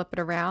completely flip it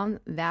around,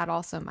 that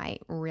also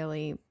might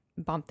really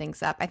bump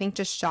things up. I think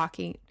just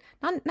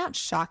not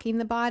shocking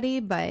the body,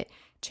 but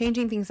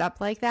changing things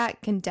up like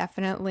that can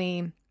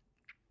definitely,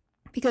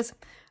 because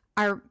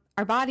our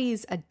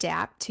bodies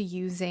adapt to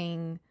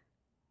using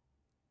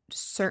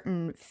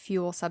certain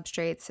fuel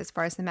substrates as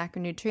far as the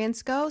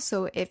macronutrients go.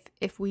 So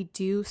if we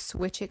do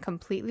switch it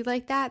completely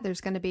like that, there's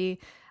going to be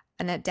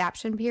an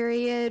adaptation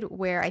period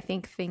where I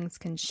think things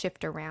can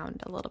shift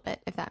around a little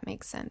bit, if that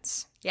makes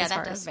sense. Yeah,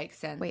 that does make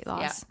sense. Weight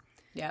loss.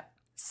 Yeah.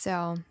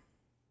 So,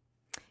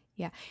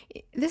 yeah.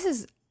 This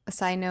is a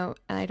side note,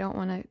 and I don't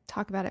want to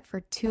talk about it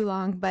for too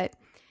long, but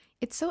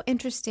it's so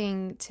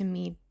interesting to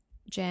me,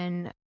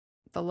 Jen.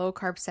 The low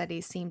carb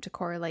studies seem to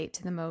correlate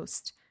to the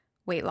most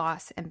weight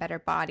loss and better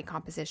body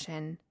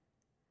composition.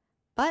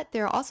 But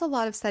there are also a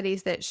lot of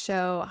studies that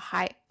show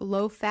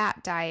low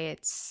fat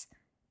diets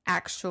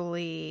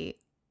actually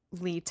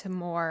lead to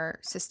more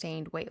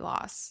sustained weight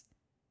loss.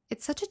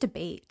 It's such a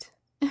debate.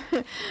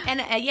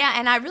 And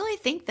I really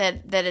think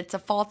that it's a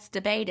false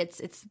debate.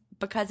 It's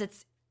because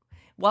it's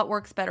what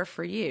works better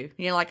for you.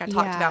 You know, like I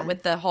talked about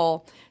with the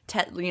whole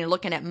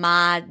looking at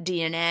my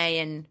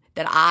DNA and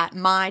that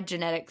my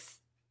genetics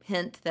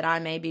hint that I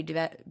may be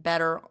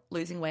better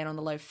losing weight on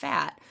the low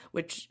fat,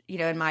 which, you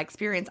know, in my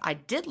experience, I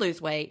did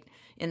lose weight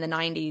in the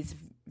 90s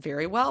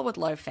very well with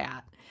low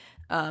fat.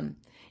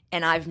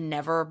 And I've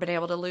never been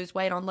able to lose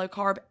weight on low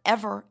carb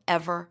ever,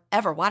 ever,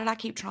 ever. Why did I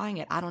keep trying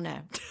it? I don't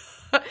know.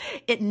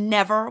 It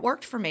never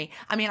worked for me.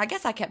 I mean, I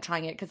guess I kept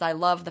trying it because I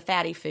love the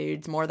fatty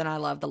foods more than I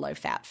love the low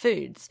fat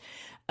foods.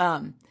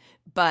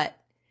 But,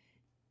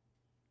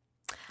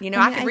 you know,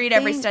 I could read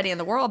every study in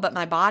the world, but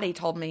my body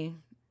told me.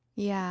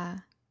 Yeah.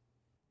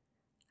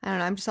 I don't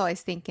know. I'm just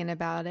always thinking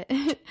about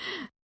it.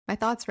 My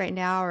thoughts right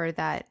now are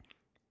that,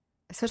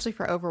 especially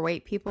for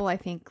overweight people, I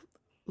think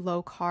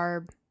low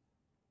carb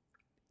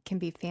can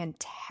be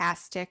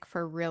fantastic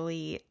for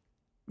really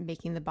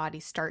making the body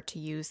start to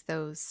use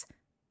those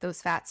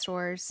fat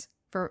stores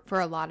for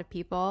a lot of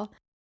people.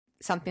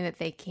 Something that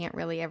they can't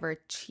really ever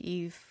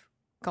achieve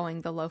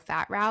going the low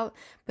fat route.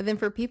 But then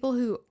for people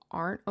who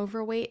aren't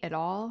overweight at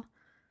all,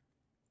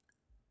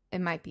 it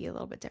might be a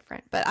little bit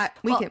different. But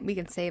we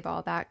can save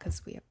all that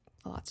because we have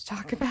a lot to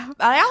talk about.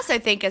 I also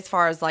think as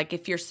far as like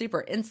if you're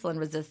super insulin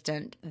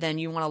resistant, then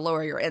you want to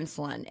lower your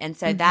insulin. And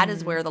so that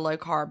is where the low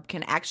carb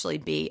can actually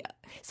be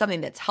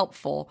something that's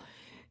helpful,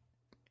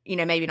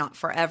 maybe not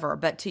forever,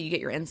 but till you get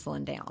your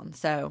insulin down.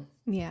 So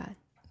yeah,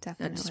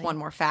 definitely. Just one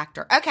more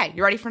factor. Okay,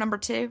 you ready for number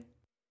 2?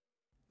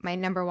 My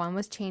number 1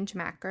 was change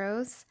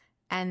macros.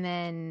 And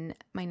then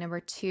my number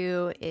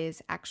 2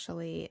 is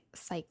actually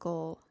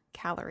cycle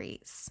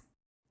calories.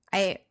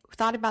 I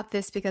thought about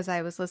this because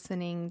I was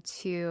listening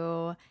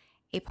to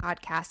a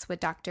podcast with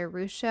Dr.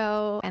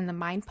 Ruscio and the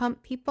Mind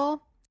Pump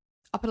people.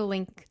 I'll put a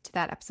link to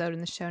that episode in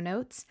the show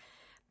notes.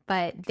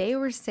 But they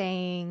were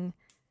saying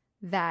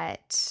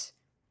that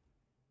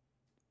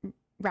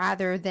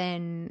rather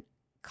than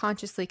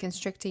consciously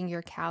constricting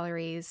your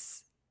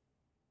calories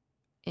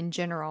in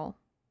general,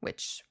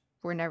 which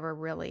we're never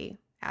really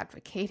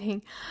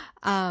advocating,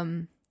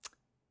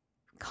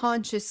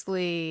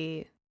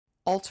 consciously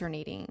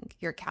alternating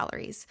your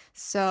calories.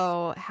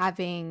 So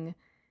having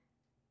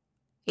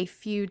a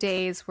few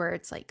days where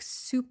it's like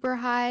super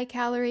high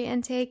calorie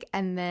intake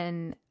and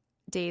then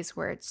days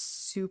where it's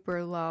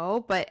super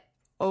low, but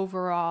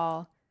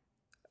overall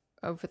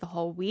over the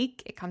whole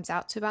week it comes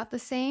out to about the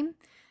same.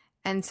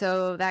 And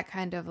so that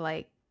kind of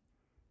like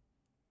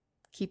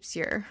keeps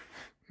your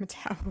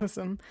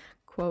metabolism,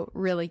 quote,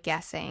 really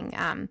guessing.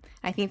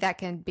 I think that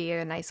can be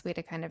a nice way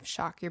to kind of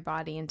shock your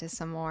body into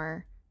some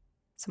more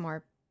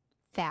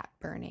fat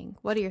burning.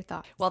 What are your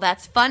thoughts? Well,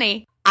 that's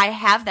funny. I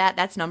have that.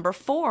 That's number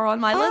 4 on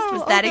my list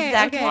was that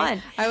exact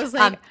one. I was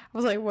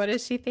like, what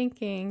is she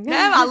thinking? No,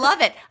 I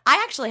love it.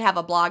 I actually have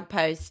a blog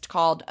post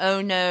called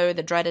 "Oh No,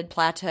 the Dreaded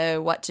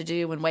Plateau: What to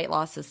Do When Weight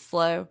Loss is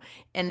Slow,"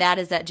 and that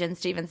is at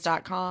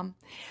jenstevens.com.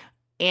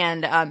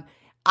 And I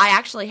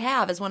actually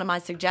have as one of my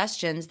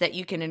suggestions that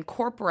you can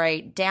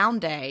incorporate down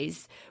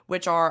days,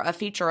 which are a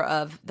feature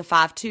of the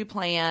 5-2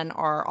 plan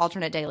or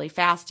alternate daily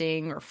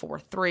fasting or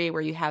 4-3,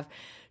 where you have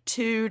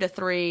 2 to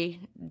 3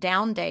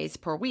 down days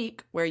per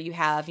week where you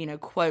have,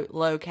 quote,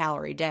 low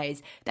calorie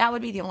days. That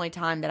would be the only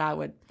time that I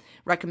would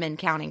recommend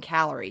counting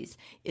calories,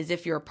 is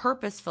if you're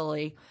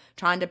purposefully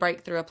trying to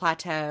break through a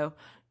plateau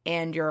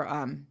and you're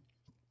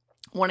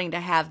wanting to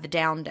have the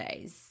down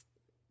days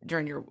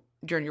during your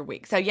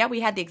week. So yeah,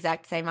 we had the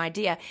exact same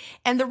idea.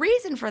 And the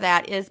reason for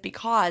that is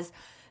because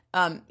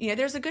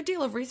there's a good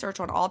deal of research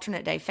on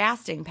alternate day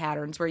fasting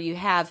patterns where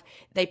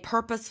they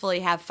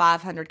purposefully have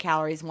 500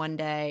 calories one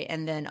day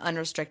and then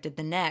unrestricted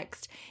the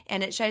next.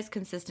 And it shows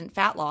consistent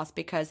fat loss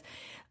because,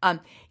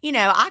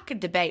 I could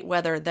debate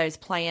whether those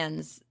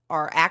plans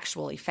are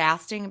actually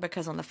fasting,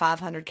 because on the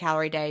 500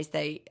 calorie days,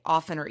 they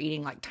often are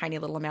eating like tiny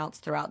little amounts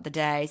throughout the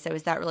day. So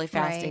is that really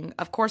fasting? Right.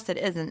 Of course it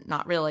isn't,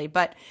 not really,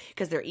 but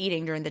because they're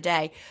eating during the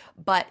day.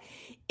 But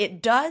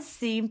it does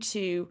seem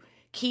to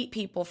keep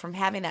people from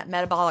having that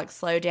metabolic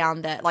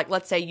slowdown that, like,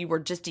 let's say you were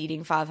just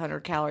eating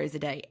 500 calories a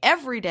day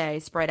every day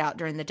spread out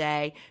during the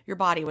day, your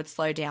body would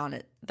slow down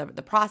at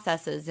the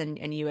processes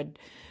and you would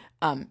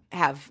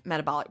have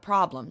metabolic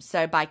problems.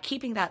 So by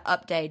keeping that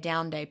up day,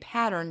 down day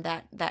pattern,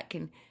 that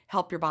can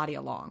help your body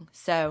along.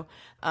 So,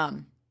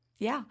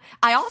 yeah.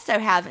 I also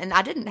have, and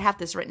I didn't have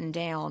this written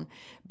down,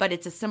 but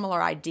it's a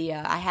similar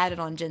idea. I had it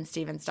on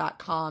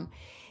jenstevens.com,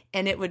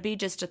 and it would be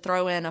just to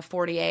throw in a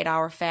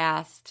 48-hour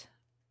fast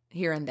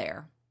here and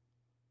there.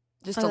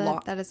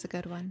 That is a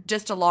good one.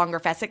 Just a longer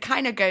fast. It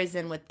kind of goes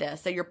in with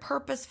this. So you're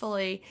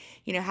purposefully,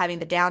 having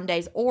the down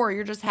days, or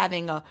you're just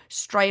having a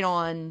straight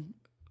on,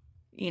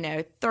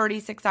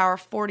 36-hour,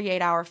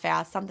 48-hour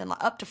fast, something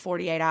like up to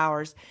 48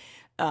 hours,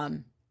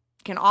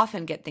 can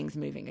often get things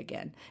moving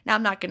again. Now,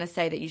 I'm not going to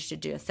say that you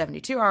should do a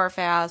 72-hour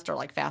fast or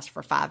like fast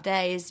for 5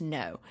 days.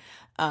 No,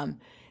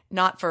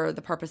 not for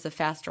the purpose of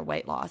fast or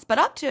weight loss, but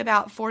up to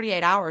about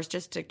 48 hours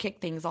just to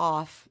kick things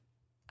off.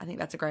 I think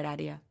that's a great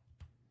idea.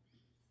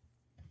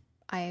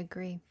 I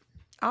agree.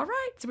 All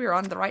right. So we were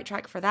on the right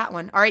track for that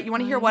one. All right. You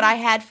want to hear what I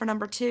had for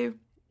number 2?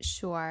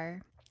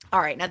 Sure. All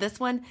right. Now, this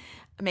one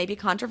may be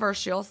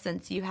controversial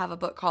since you have a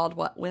book called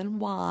What When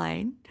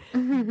Wine.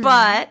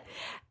 But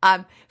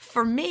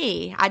for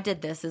me, I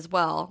did this as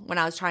well when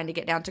I was trying to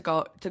get down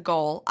to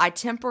goal. I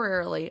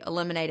temporarily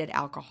eliminated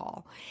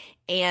alcohol.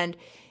 And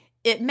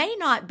it may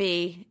not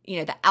be,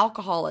 the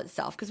alcohol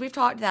itself, because we've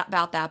talked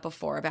about that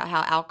before, about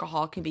how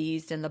alcohol can be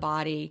used in the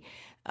body.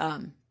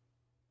 And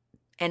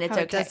it's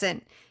how okay. It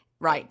doesn't,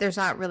 right. There's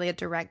not really a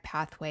direct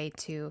pathway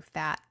to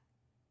fat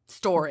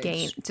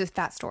storage. to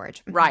fat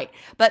storage. Right.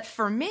 But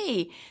for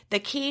me, the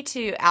key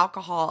to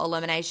alcohol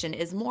elimination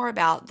is more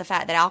about the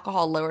fact that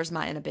alcohol lowers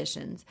my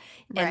inhibitions.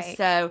 And Right.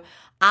 so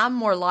I'm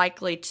more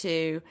likely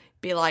to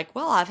be like,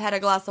 well, I've had a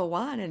glass of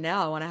wine and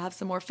now I want to have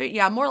some more food.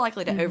 Yeah, I'm more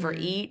likely to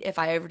overeat if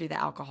I overdo the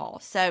alcohol.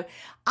 So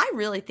I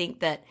really think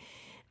that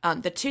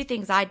the two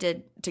things I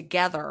did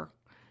together,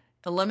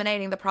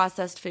 eliminating the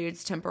processed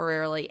foods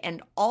temporarily,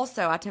 and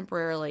also I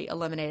temporarily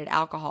eliminated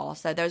alcohol.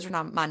 So those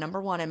are my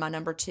number one and my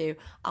number two.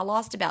 I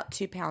lost about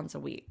 2 pounds a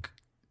week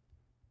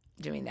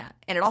doing that.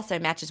 And it also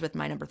matches with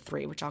my number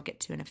three, which I'll get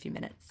to in a few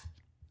minutes.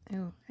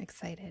 Oh,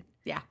 excited.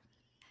 Yeah.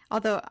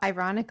 Although,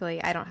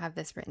 ironically, I don't have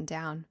this written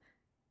down.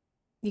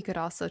 You could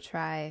also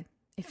try,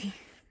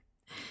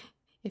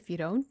 if you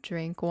don't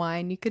drink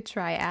wine, you could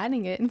try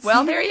adding it. And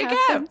Well, see there what you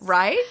happens. go.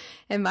 Right?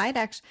 It might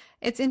actually,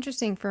 it's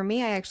interesting for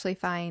me. I actually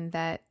find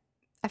that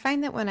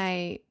when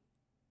I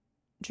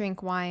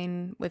drink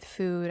wine with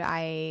food,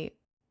 I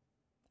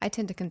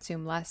tend to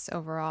consume less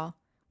overall,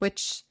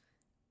 which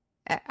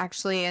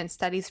actually in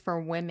studies for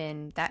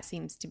women, that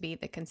seems to be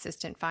the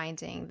consistent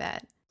finding,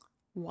 that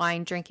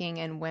wine drinking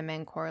in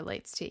women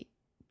correlates to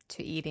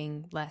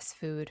eating less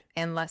food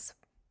and less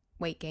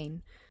weight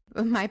gain.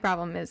 My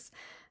problem is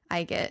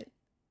like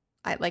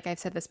I've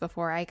said this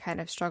before, I kind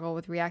of struggle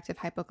with reactive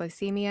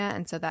hypoglycemia.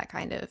 And so that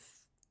kind of,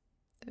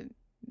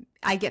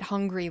 I get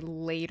hungry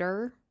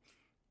later,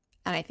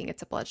 and I think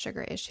it's a blood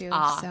sugar issue.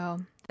 So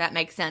that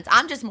makes sense.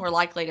 I'm just more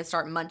likely to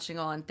start munching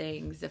on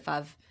things if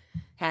I've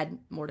had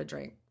more to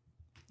drink.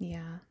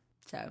 yeah.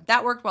 So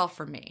that worked well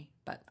for me.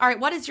 But all right,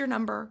 what is your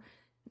number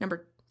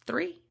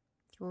three?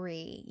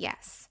 3,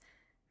 yes.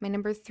 My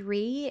number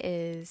 3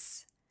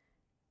 is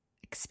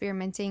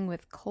experimenting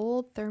with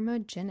cold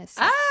thermogenesis.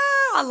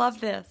 Oh, I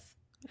love this.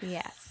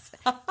 Yes.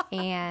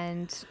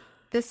 And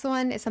this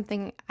one is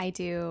something I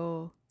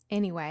do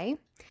anyway.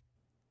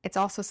 It's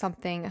also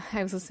something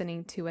I was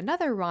listening to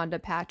another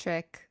Rhonda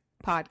Patrick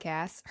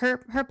podcast. Her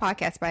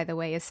podcast, by the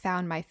way, is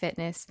Found My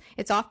Fitness.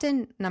 It's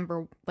often the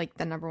number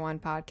one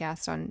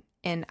podcast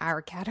in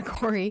our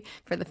category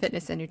for the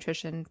fitness and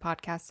nutrition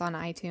podcasts on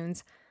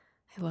iTunes.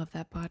 I love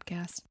that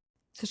podcast.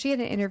 So she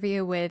had an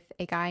interview with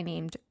a guy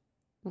named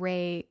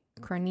Ray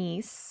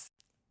Cronice.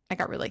 I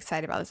got really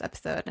excited about this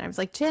episode, and I was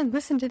like, Jen,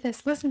 listen to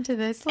this.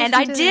 And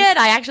I did.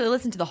 I actually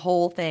listened to the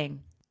whole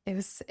thing.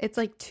 It's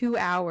like 2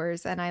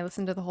 hours, and I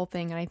listened to the whole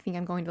thing, and I think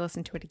I'm going to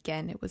listen to it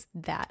again. It was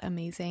that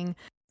amazing.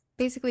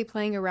 Basically,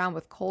 playing around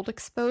with cold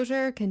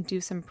exposure can do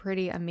some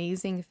pretty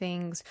amazing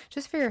things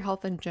just for your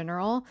health in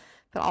general,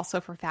 but also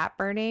for fat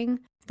burning.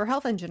 For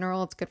health in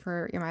general, it's good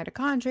for your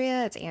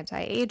mitochondria. It's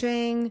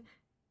anti-aging,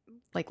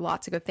 like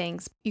lots of good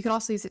things. You can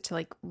also use it to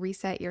like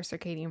reset your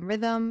circadian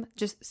rhythm.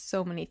 Just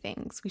so many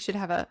things. We should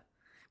have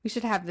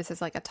this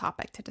as like a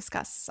topic to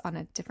discuss on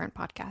a different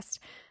podcast,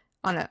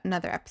 on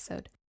another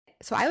episode.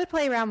 So I would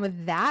play around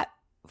with that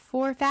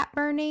for fat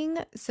burning.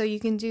 So you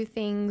can do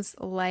things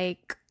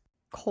like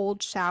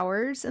cold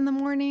showers in the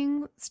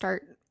morning.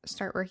 Start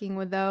working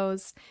with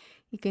those.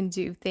 You can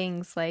do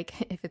things like,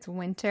 if it's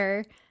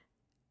winter,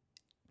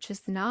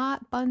 just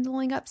not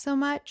bundling up so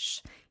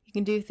much. You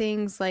can do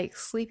things like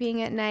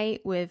sleeping at night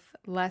with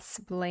less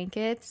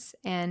blankets.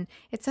 And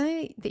it's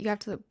something that you have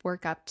to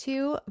work up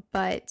to,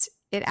 but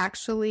it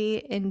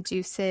actually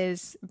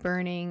induces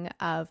burning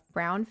of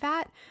brown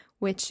fat,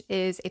 which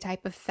is a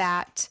type of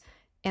fat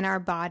in our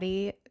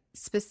body.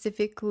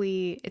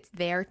 Specifically, it's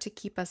there to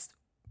keep us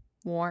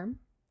warm,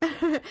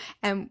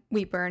 and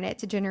we burn it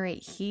to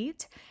generate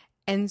heat.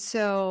 And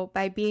so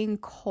by being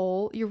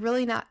cold, you're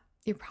probably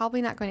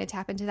not going to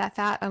tap into that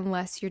fat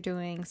unless you're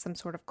doing some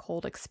sort of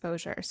cold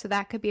exposure. So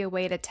that could be a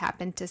way to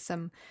tap into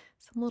some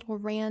little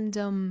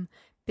random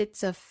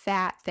bits of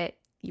fat that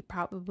you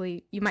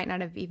might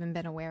not have even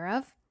been aware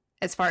of,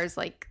 as far as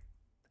like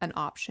an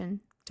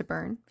option to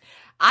burn.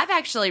 I've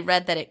actually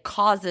read that it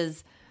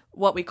causes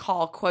what we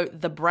call,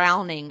 quote, the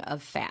browning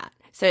of fat.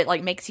 So it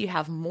like makes you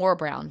have more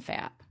brown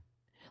fat.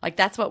 Like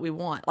that's what we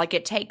want. Like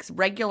it takes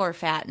regular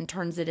fat and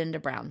turns it into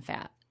brown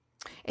fat.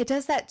 It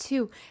does that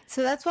too.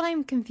 So that's what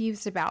I'm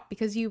confused about,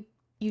 because you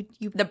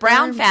the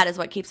brown fat is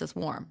what keeps us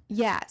warm.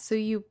 Yeah. So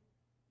you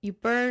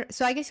burn.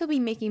 So I guess you'll be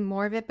making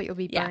more of it, but you'll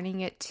be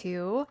burning it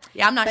too.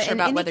 Yeah, I'm not sure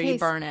about whether you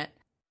burn it.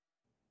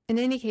 In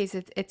any case,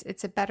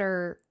 it's a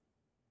better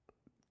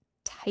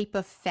type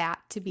of fat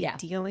to be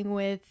dealing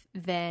with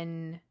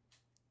than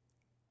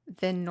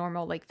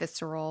normal, like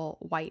visceral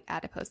white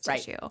adipose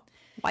tissue.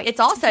 White. It's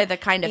also the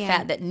kind of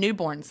fat that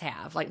newborns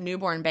have. Like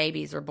newborn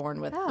babies are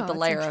born with a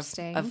layer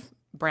of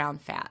brown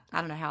fat. I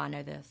don't know how I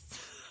know this.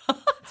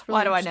 Really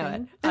Why do I know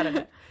it? I don't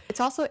know.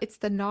 It's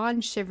the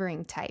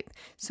non-shivering type.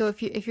 So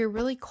if you're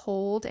really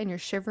cold and you're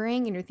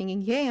shivering and you're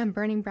thinking, "Yay, I'm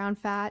burning brown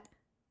fat,"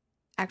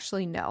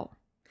 actually no.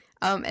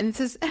 And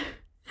this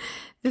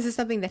is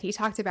something that he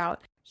talked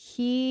about.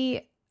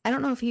 I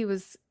don't know if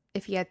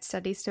he had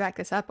studies to back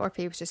this up or if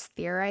he was just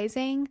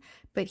theorizing,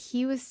 but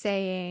he was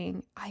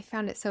saying, I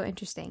found it so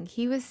interesting.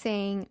 He was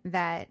saying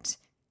that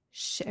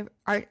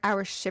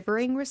our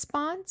shivering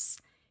response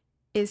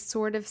is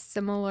sort of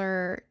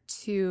similar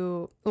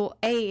to, well,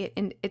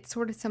 and it's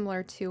sort of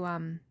similar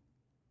to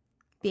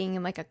being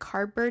in like a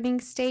carb burning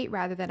state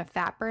rather than a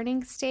fat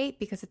burning state,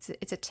 because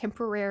it's a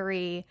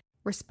temporary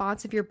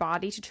response of your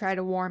body to try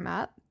to warm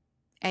up,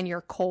 and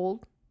you're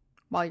cold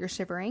while you're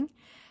shivering.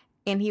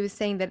 And he was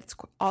saying that it's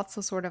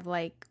also sort of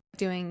like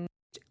doing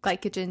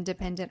glycogen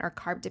dependent or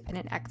carb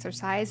dependent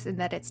exercise, and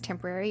that it's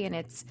temporary and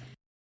it's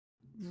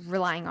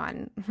relying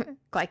on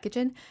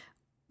glycogen.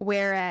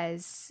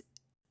 Whereas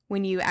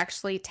when you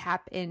actually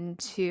tap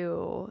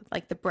into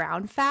like the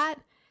brown fat,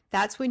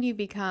 that's when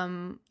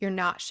you're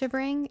not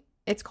shivering.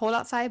 It's cold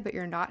outside, but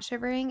you're not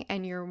shivering,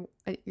 and you're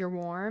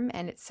warm,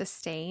 and it's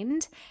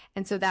sustained.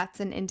 And so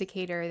that's an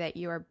indicator that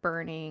you're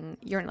in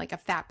like a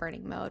fat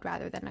burning mode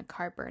rather than a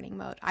carb burning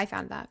mode. I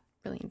found that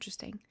really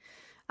interesting.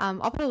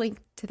 I'll put a link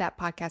to that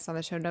podcast on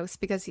the show notes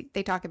because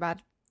they talk about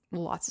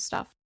lots of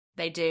stuff.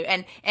 They do.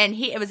 And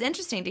it was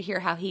interesting to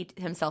hear how he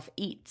himself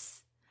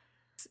eats.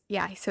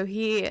 Yeah, so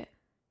he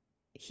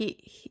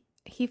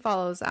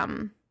follows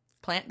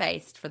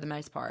plant-based for the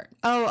most part.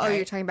 Oh, right?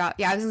 You're talking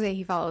about, I was gonna say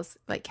he follows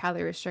like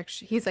calorie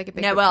restriction. He's like a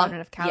big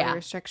proponent of calorie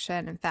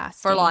restriction and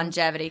fasting for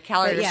longevity.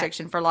 Calorie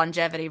restriction for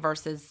longevity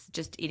versus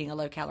just eating a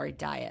low-calorie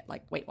diet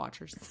like Weight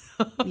Watchers.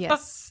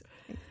 Yes,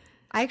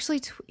 I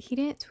actually he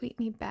didn't tweet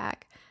me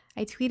back.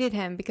 I tweeted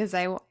him because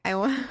I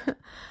want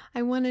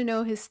to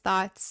know his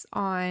thoughts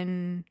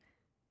on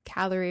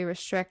calorie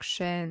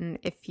restriction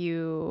if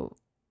you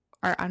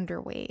are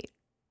underweight,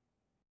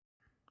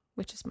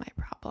 which is my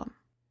problem.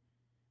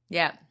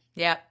 Yeah.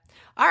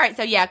 All right.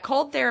 So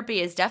cold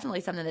therapy is definitely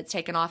something that's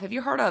taken off. Have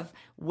you heard of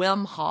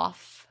Wim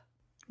Hof?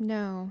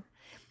 No.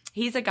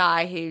 He's a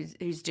guy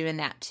who's doing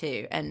that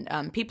too.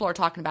 And people are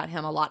talking about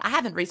him a lot. I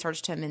haven't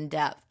researched him in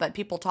depth, but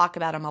people talk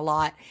about him a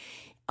lot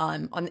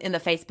in the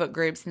Facebook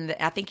groups. And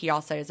I think he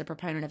also is a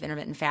proponent of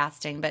intermittent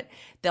fasting, but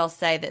they'll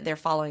say that they're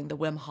following the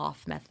Wim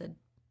Hof method.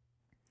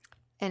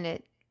 And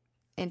it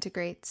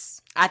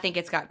integrates? I think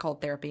it's got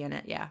cold therapy in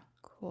it, yeah.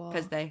 Cool.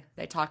 Because they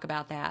talk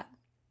about that.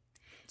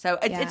 So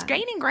it's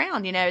gaining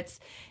ground,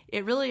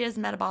 it really is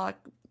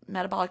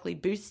metabolically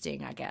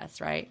boosting, I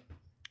guess, right?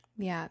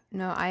 Yeah,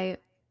 no, I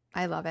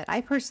love it.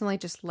 I personally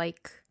just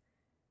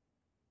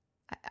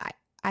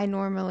I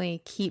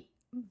normally keep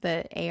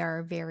the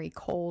air very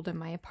cold in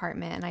my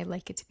apartment, and I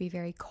like it to be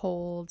very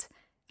cold.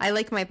 I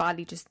like my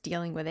body just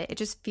dealing with it. It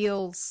just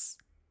feels,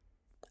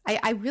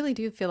 I really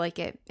do feel like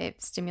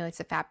it stimulates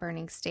a fat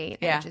burning state.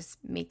 Yeah. And it just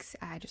makes,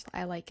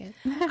 I like it.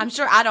 I'm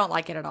sure I don't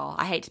like it at all.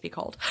 I hate to be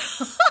cold.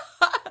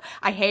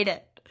 I hate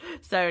it.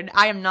 So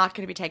I am not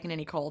going to be taking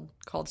any cold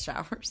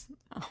showers.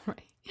 All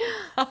right.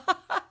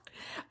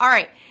 All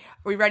right.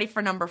 Are we ready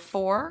for number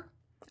 4?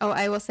 Oh,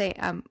 I will say,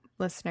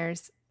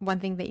 listeners, one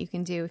thing that you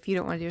can do if you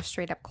don't want to do a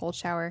straight up cold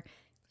shower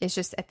is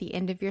just at the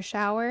end of your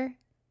shower,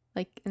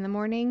 like in the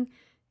morning,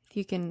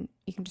 you can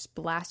just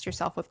blast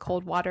yourself with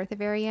cold water at the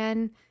very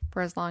end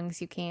for as long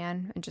as you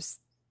can, and just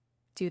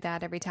do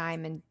that every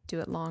time and do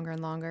it longer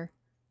and longer.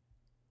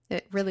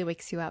 It really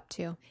wakes you up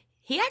too.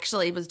 He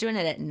actually was doing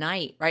it at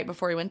night right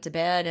before he went to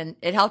bed, and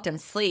it helped him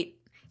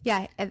sleep.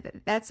 Yeah,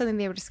 that's something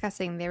they were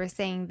discussing. They were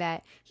saying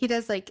that he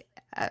does like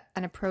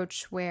an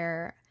approach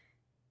where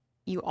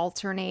you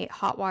alternate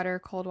hot water,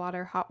 cold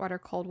water, hot water,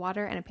 cold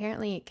water, and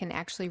apparently it can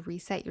actually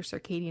reset your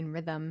circadian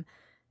rhythm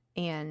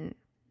and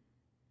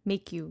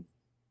make you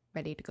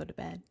ready to go to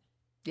bed.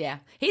 Yeah,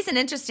 he's an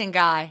interesting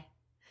guy.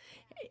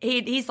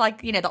 He's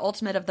like, the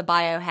ultimate of the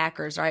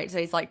biohackers, right? So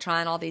he's like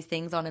trying all these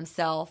things on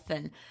himself,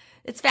 and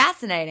it's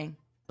fascinating.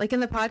 Like in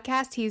the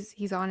podcast,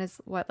 he's on his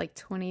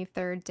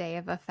 23rd day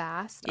of a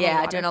fast.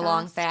 Yeah, doing a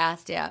long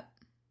fast. Yeah,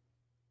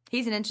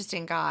 he's an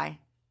interesting guy.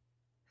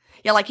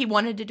 Yeah, like he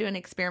wanted to do an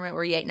experiment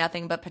where he ate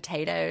nothing but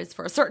potatoes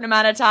for a certain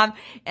amount of time,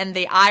 and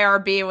the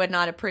IRB would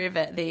not approve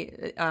it.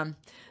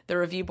 The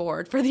review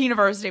board for the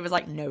university was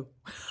like, no.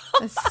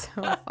 That's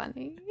so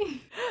funny.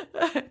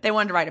 They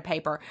wanted to write a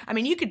paper. I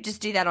mean, you could just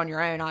do that on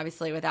your own,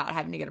 obviously, without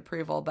having to get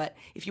approval. But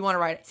if you want to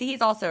write,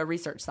 he's also a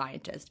research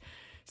scientist.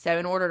 So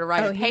in order to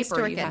write a paper, he used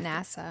to work at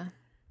NASA.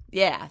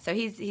 Yeah, so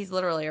he's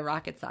literally a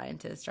rocket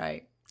scientist,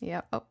 right?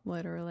 Yep,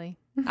 literally.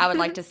 I would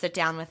like to sit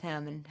down with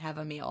him and have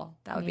a meal.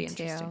 That would be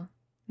interesting.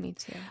 Me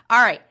too.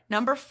 All right,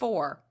 number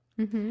 4.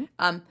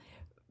 Mm-hmm.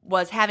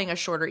 Was having a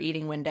shorter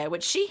eating window,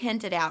 which she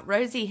hinted at.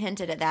 Rosie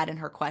hinted at that in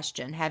her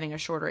question, having a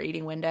shorter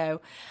eating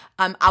window.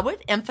 I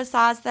would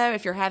emphasize, though,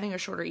 if you're having a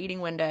shorter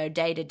eating window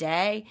day to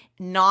day,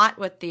 not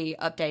with the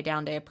up day,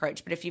 down day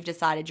approach, but if you've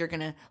decided you're going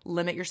to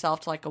limit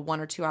yourself to like a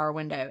 1 or 2 hour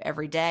window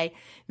every day,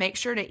 make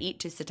sure to eat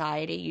to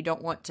satiety. You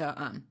don't want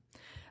to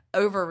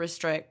over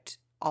restrict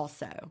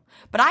also.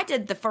 But I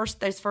did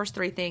those first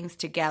 3 things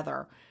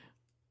together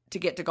to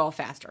get to goal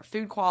faster.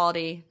 Food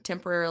quality,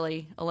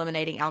 temporarily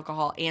eliminating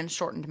alcohol, and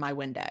shortened my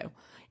window.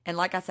 And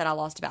like I said, I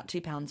lost about 2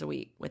 pounds a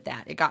week with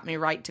that. It got me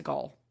right to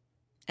goal.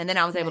 And then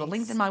I was able to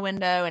lengthen my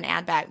window and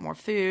add back more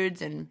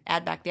foods and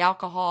add back the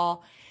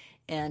alcohol.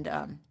 And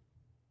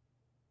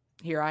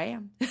here I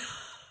am.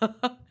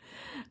 All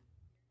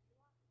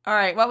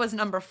right, what was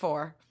number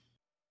 4?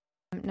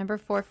 Number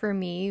 4 for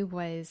me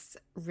was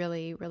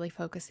really, really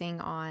focusing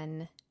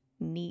on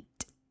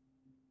NEAT,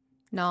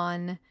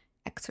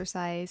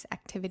 non-exercise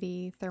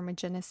activity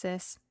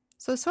thermogenesis.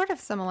 So sort of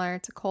similar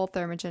to cold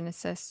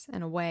thermogenesis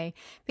in a way.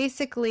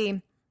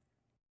 Basically,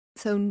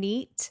 so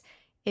NEAT,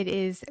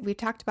 we've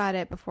talked about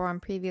it before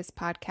on previous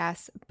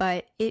podcasts,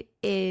 but it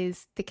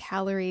is the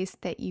calories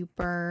that you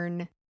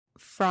burn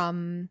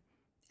from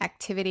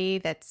activity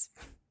that's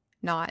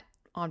not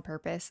on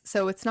purpose.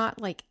 So it's not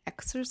like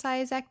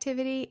exercise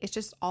activity. It's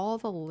just all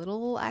the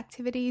little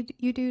activity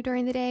you do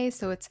during the day.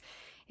 So it's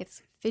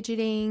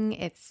fidgeting,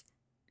 it's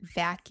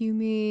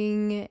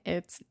vacuuming,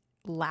 it's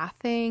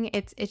laughing.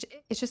 It's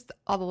just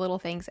all the little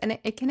things. And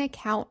it can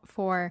account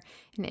for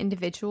an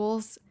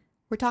individual's,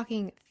 we're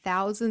talking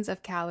thousands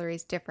of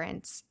calories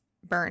difference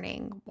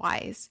burning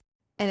wise.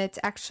 And it's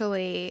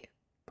actually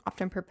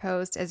often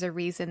proposed as a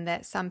reason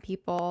that some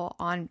people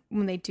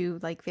when they do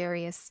like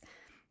various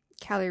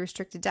calorie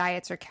restricted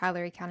diets or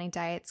calorie counting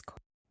diets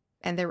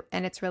and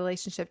its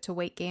relationship to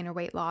weight gain or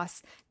weight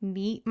loss,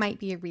 NEAT might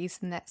be a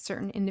reason that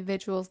certain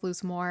individuals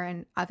lose more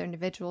and other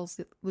individuals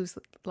lose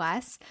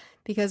less,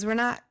 because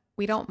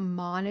we don't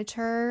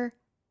monitor.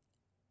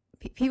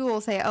 People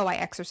will say, oh, I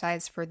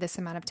exercised for this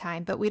amount of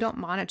time, but we don't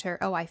monitor,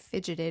 oh, I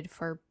fidgeted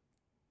for,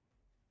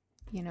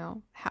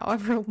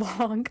 however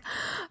long.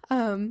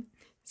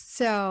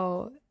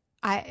 So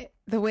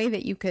the way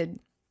that you could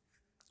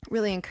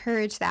really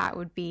encourage that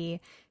would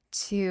be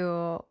it's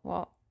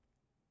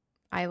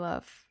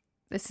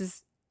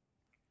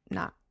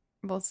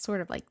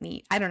sort of like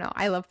NEAT. I don't know.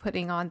 I love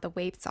putting on the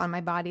weights on my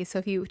body. So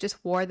if you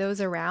just wore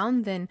those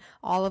around, then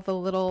all of the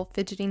little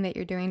fidgeting that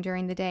you're doing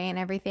during the day and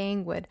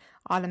everything would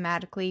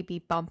automatically be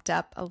bumped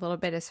up a little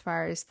bit as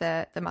far as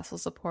the muscle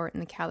support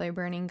and the calorie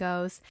burning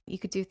goes. You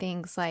could do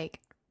things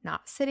like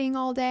not sitting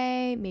all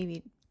day,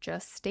 maybe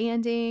just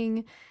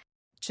standing,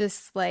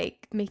 just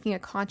like making a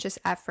conscious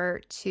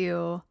effort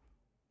to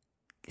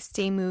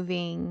stay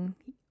moving.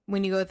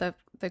 When you go to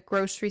the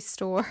grocery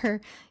store,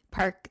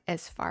 park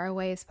as far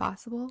away as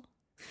possible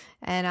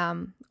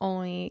and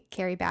only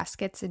carry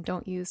baskets and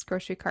don't use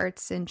grocery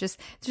carts, and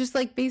just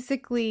like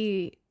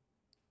basically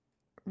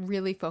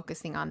really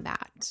focusing on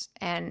that.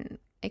 And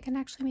it can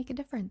actually make a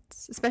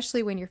difference,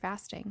 especially when you're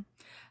fasting.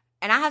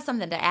 And I have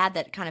something to add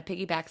that kind of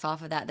piggybacks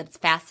off of that's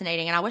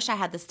fascinating. And I wish I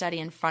had the study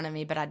in front of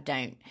me, but I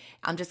don't.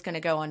 I'm just going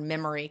to go on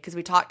memory because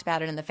we talked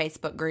about it in the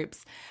Facebook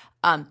groups.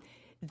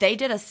 They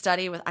did a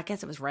study with, I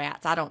guess it was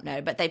rats, I don't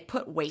know, but they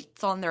put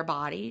weights on their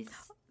bodies.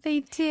 They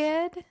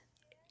did?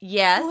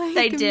 Yes, like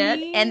they did.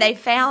 Me? And they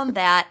found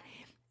that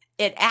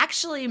it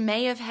actually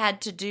may have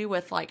had to do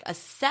with like a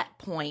set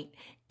point.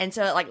 And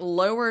so it like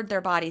lowered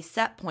their body's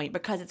set point,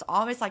 because it's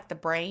always like the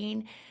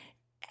brain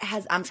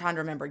has, I'm trying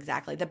to remember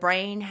exactly, the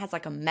brain has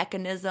like a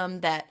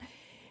mechanism that,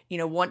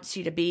 wants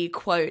you to be,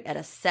 quote, at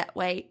a set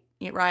weight,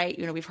 right?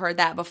 We've heard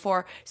that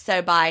before.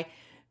 So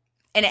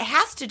and it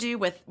has to do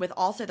with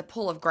also the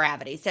pull of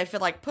gravity. So if you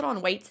like put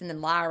on weights and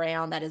then lie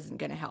around, that isn't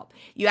going to help.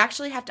 You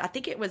actually have to, I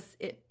think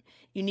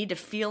you need to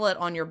feel it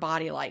on your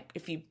body. Like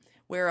if you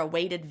wear a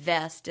weighted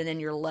vest and then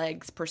your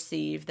legs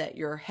perceive that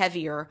you're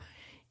heavier,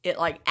 it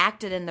like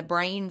acted in the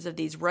brains of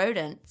these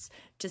rodents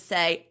to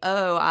say,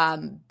 oh,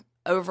 I'm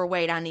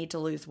overweight, I need to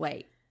lose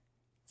weight.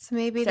 So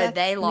maybe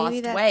they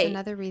lost weight.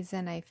 Another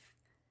reason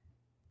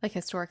like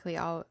historically,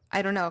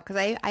 I don't know, because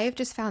I have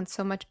just found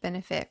so much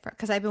benefit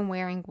because I've been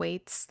wearing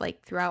weights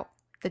like throughout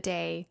the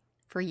day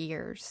for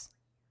years.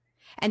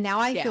 And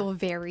now I feel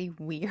very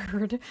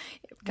weird.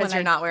 Because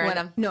you're not wearing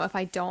them? No, if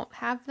I don't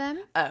have them.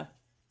 Oh.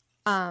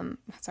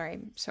 Sorry,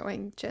 I'm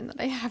showing Jen that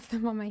I have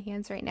them on my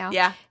hands right now.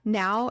 Yeah.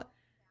 Now,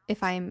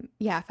 if I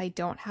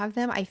don't have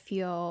them, I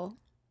feel,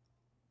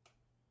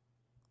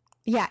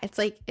 it's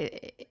like,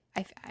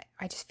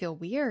 I just feel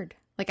weird.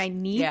 Like I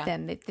need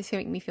them. They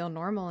make me feel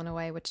normal in a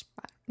way, which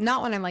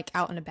not when I'm like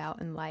out and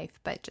about in life,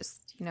 but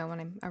just, when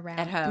I'm around.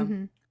 At home.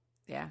 Mm-hmm.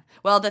 Yeah.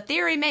 Well, the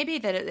theory may be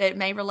that it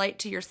may relate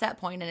to your set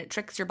point, and it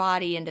tricks your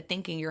body into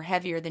thinking you're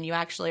heavier than you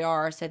actually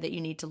are, so that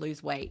you need to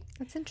lose weight.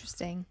 That's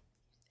interesting.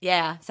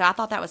 Yeah. So I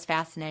thought that was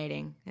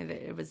fascinating.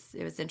 It was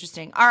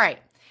interesting. All right.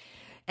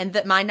 And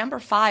my number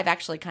 5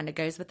 actually kind of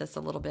goes with this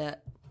a little bit,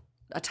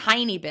 a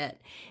tiny bit,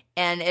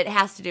 and it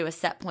has to do with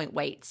set point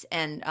weights.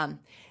 And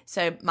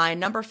so my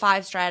number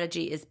 5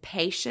 strategy is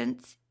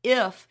patience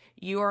if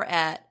you are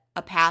at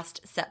a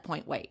past set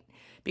point weight.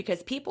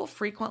 Because people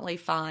frequently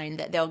find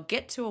that they'll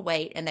get to a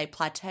weight and they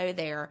plateau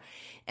there.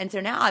 And so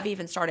now I've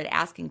even started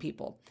asking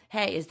people,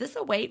 hey, is this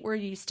a weight where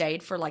you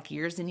stayed for like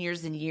years and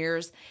years and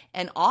years?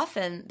 And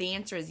often the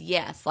answer is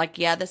yes. Like,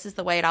 yeah, this is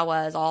the weight I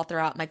was all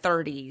throughout my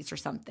 30s or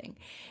something.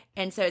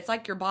 And so it's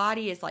like your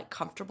body is like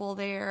comfortable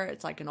there.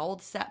 It's like an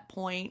old set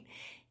point.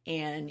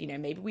 And,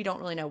 maybe we don't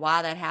really know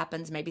why that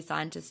happens. Maybe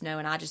scientists know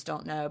and I just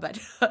don't know. But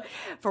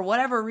for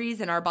whatever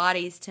reason, our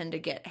bodies tend to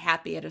get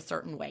happy at a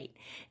certain weight.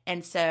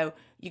 And so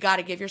you got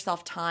to give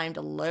yourself time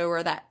to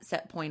lower that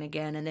set point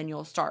again, and then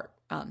you'll start,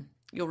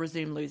 you'll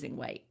resume losing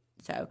weight.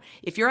 So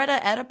if you're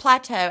at a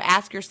plateau,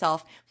 ask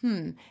yourself,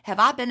 have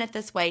I been at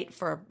this weight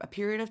for a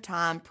period of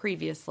time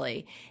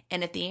previously?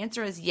 And if the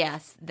answer is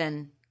yes,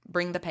 then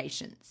bring the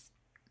patience.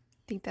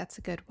 I think that's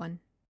a good one.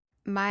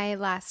 My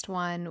last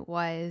one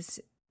was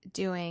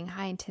doing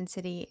high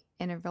intensity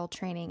interval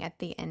training at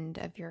the end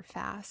of your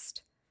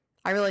fast.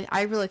 I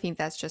really think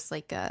that's just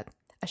like a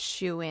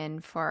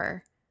shoe-in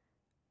for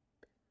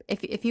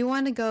if you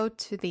want to go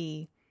to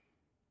the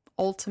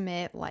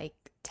ultimate like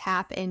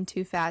tap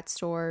into fat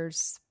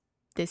stores,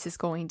 this is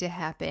going to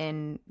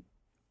happen.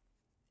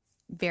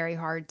 Very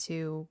hard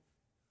to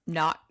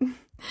not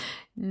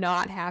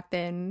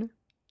happen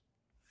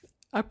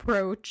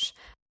approach.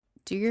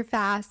 Do your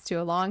fast, do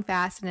a long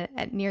fast, and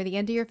at near the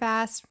end of your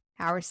fast,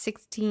 hour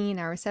 16,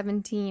 hour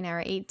 17,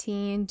 hour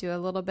 18, do a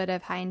little bit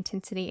of high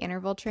intensity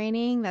interval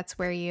training. That's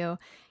where you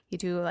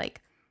do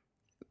like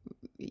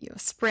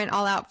sprint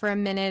all out for a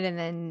minute and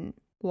then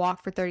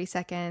walk for 30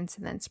 seconds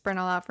and then sprint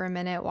all out for a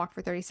minute, walk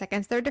for 30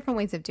 seconds. There are different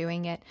ways of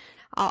doing it.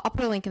 I'll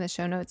put a link in the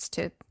show notes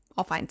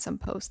I'll find some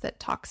post that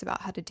talks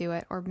about how to do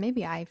it, or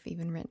maybe I've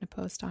even written a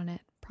post on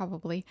it,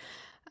 probably.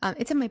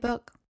 It's in my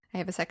book. I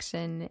have a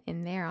section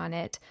in there on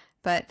it,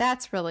 but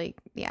that's really,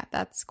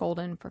 that's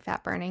golden for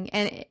fat burning.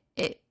 And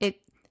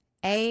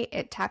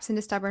it taps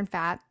into stubborn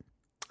fat.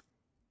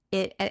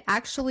 It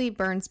actually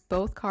burns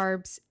both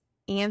carbs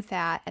and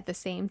fat at the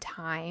same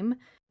time.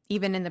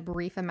 Even in the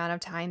brief amount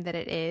of time that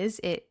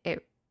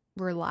it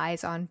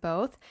relies on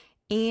both,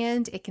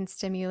 and it can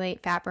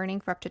stimulate fat burning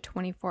for up to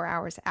 24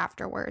 hours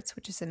afterwards,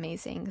 which is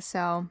amazing.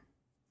 So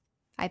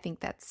I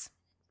think that's...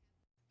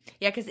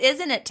 Yeah, because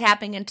isn't it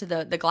tapping into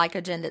the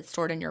glycogen that's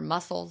stored in your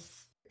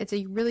muscles? It's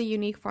a really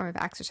unique form of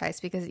exercise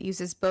because it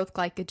uses both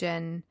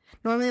glycogen.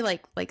 Normally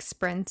like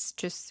sprints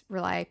just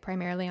rely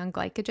primarily on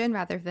glycogen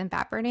rather than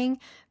fat burning,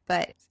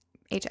 but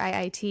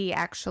HIIT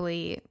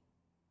actually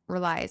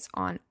relies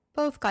on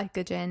both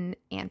glycogen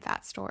and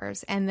fat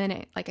stores. And then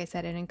it, like I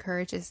said, it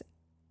encourages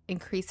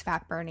increased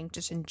fat burning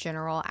just in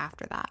general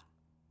after that.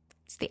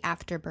 It's the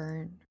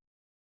afterburn.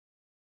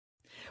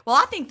 Well,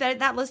 I think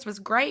that list was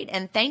great.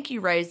 And thank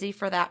you, Rosie,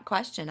 for that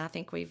question. I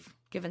think we've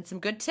given some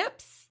good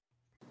tips.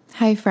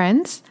 Hi,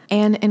 friends.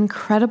 An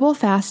incredible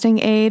fasting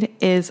aid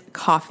is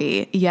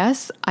coffee.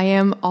 Yes, I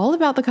am all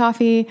about the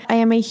coffee. I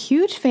am a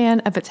huge fan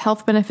of its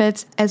health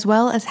benefits, as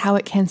well as how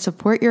it can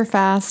support your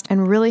fast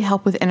and really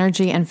help with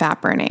energy and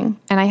fat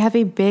burning. And I have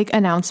a big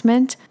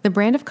announcement. The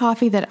brand of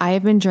coffee that I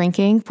have been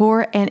drinking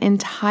for an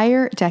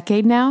entire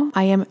decade now,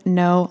 I am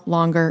no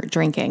longer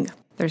drinking.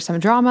 There's some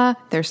drama,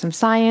 there's some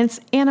science,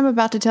 and I'm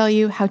about to tell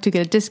you how to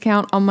get a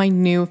discount on my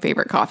new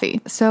favorite coffee.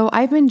 So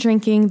I've been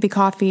drinking the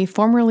coffee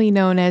formerly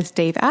known as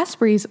Dave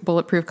Asprey's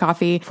Bulletproof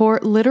Coffee for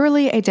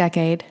literally a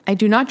decade. I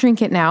do not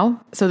drink it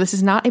now, so this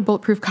is not a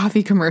Bulletproof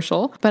Coffee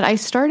commercial, but I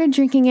started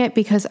drinking it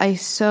because I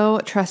so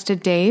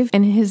trusted Dave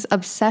in his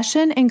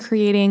obsession in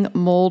creating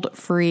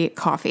mold-free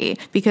coffee,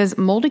 because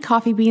moldy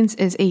coffee beans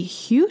is a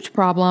huge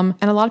problem,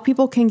 and a lot of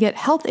people can get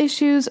health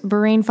issues,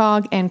 brain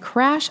fog, and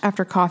crash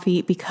after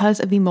coffee because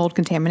of the mold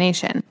contamination.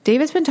 Dave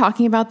has been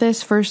talking about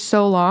this for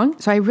so long,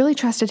 so I really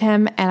trusted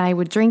him, and I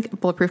would drink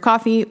Bulletproof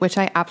Coffee, which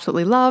I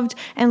absolutely loved,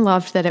 and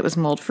loved that it was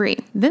mold-free.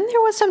 Then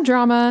there was some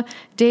drama.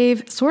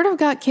 Dave sort of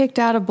got kicked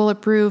out of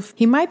Bulletproof.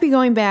 He might be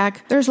going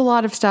back. There's a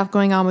lot of stuff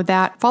going on with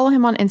that. Follow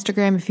him on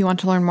Instagram if you want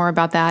to learn more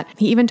about that.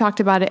 He even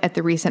talked about it at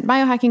the recent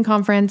biohacking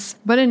conference.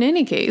 But in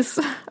any case,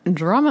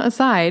 drama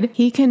aside,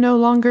 he can no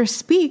longer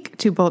speak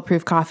to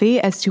Bulletproof Coffee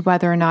as to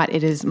whether or not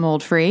it is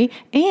mold-free,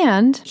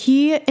 and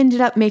he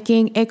ended up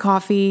making a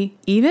coffee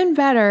even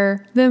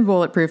better than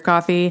Bulletproof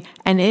Coffee,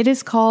 and it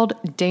is called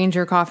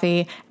Danger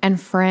Coffee. And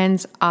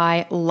friends,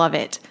 I love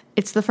it.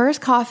 It's the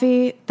first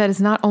coffee that is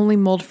not only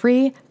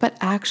mold-free, but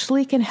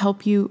actually can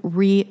help you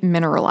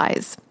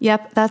re-mineralize.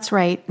 Yep, that's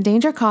right.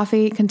 Danger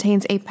Coffee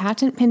contains a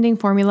patent-pending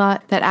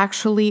formula that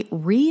actually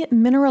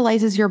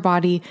re-mineralizes your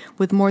body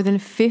with more than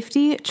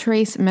 50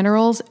 trace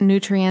minerals,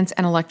 nutrients,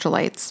 and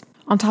electrolytes.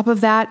 On top of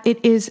that,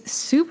 it is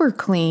super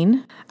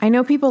clean. I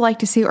know people like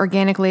to see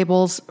organic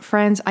labels.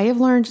 Friends, I have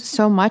learned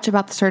so much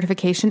about the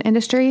certification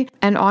industry,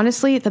 and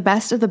honestly, the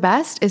best of the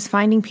best is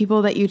finding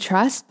people that you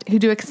trust who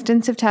do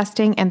extensive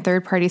testing and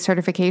third-party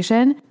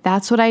certification.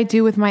 That's what I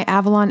do with my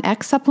Avalon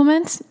X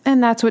supplements,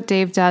 and that's what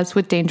Dave does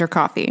with Danger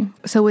Coffee.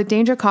 So with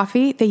Danger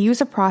Coffee, they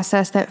use a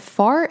process that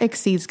far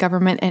exceeds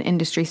government and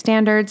industry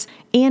standards,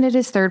 and it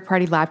is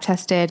third-party lab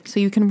tested,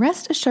 so you can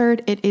rest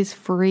assured it is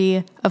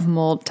free of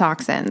mold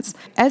toxins.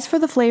 As for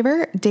the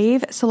flavor,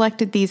 Dave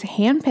selected these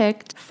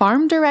hand-picked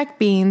farm direct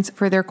beans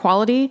for their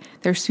quality,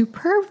 their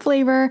superb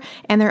flavor,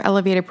 and their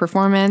elevated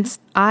performance.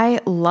 I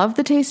love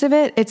the taste of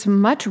it. It's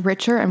much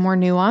richer and more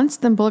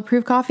nuanced than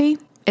Bulletproof Coffee.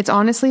 It's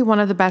honestly one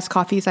of the best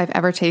coffees I've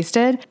ever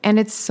tasted, and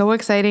it's so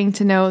exciting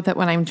to know that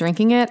when I'm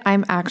drinking it,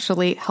 I'm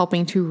actually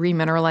helping to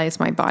remineralize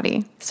my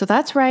body. So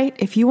that's right,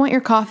 if you want your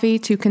coffee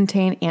to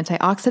contain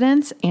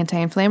antioxidants,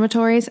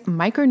 anti-inflammatories,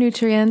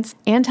 micronutrients,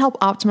 and help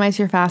optimize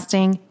your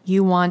fasting,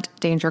 you want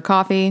Danger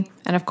Coffee.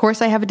 And of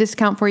course, I have a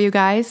discount for you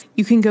guys.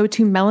 You can go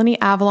to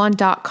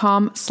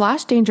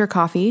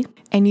melanieavalon.com/dangercoffee.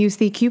 and use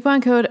the coupon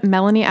code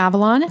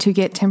MelanieAvalon to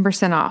get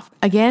 10% off.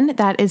 Again,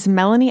 that is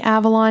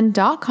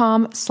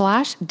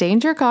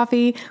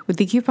MelanieAvalon.com/dangercoffee with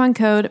the coupon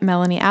code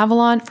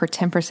MelanieAvalon for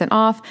 10%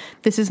 off.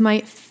 This is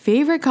my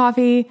favorite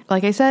coffee.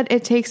 Like I said,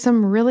 it takes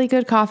some really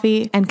good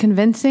coffee and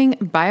convincing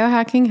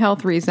biohacking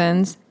health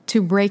reasons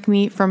to break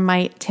me from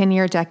my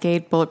 10-year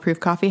decade bulletproof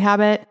coffee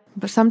habit.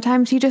 But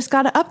sometimes you just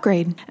gotta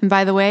upgrade. And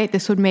by the way,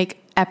 this would make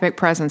epic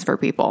presents for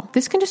people.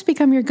 This can just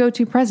become your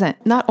go-to present.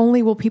 Not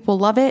only will people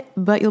love it,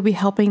 but you'll be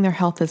helping their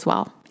health as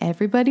well.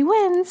 Everybody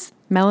wins.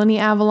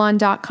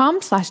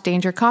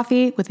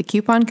 MelanieAvalon.com/dangercoffee with the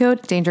coupon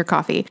code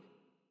dangercoffee.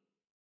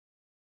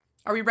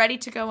 Are we ready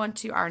to go on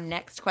to our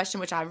next question,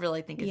 which I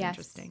really think is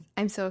interesting?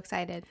 I'm so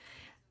excited.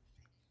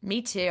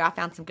 Me too. I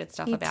found some good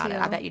stuff Me about too.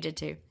 it. I bet you did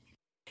too.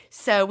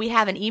 So we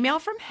have an email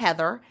from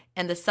Heather,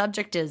 and the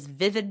subject is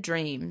vivid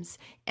dreams.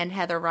 And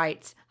Heather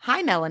writes,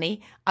 "Hi,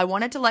 Melanie. I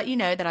wanted to let you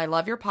know that I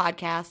love your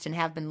podcast and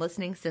have been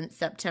listening since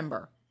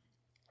September.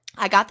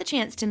 I got the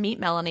chance to meet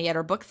Melanie at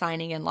her book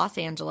signing in Los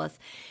Angeles.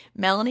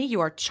 Melanie,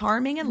 you are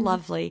charming and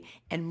lovely,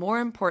 and more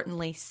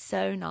importantly,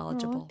 so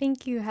knowledgeable." Oh,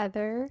 thank you,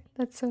 Heather.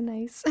 That's so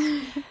nice.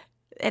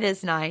 It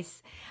is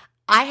nice.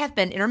 I have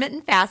been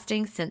intermittent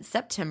fasting since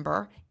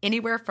September,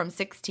 anywhere from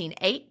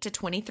 16:8 to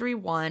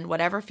 23:1,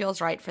 whatever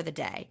feels right for the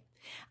day.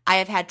 I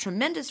have had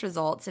tremendous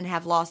results and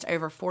have lost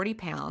over 40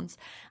 pounds.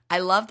 I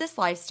love this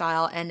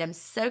lifestyle and am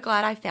so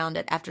glad I found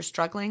it after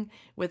struggling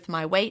with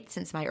my weight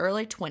since my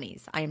early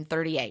 20s. I am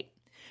 38.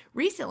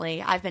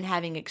 Recently, I've been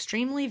having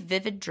extremely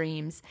vivid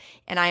dreams,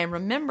 and I am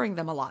remembering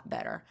them a lot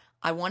better.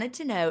 I wanted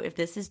to know if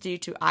this is due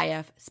to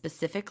IF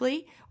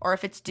specifically or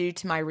if it's due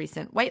to my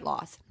recent weight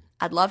loss.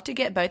 I'd love to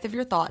get both of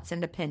your thoughts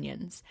and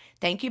opinions.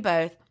 Thank you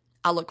both.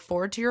 I look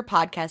forward to your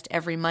podcast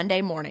every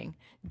Monday morning.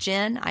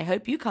 Jen, I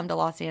hope you come to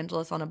Los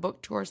Angeles on a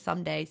book tour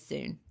someday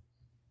soon.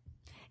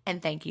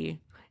 And thank you,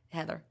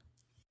 Heather.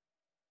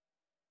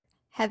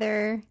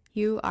 Heather,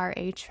 you are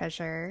a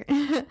treasure.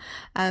 So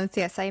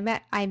yes, I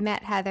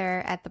met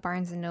Heather at the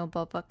Barnes &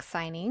 Noble book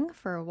signing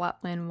for What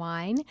When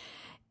Wine.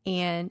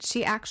 And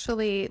we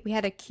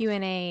had a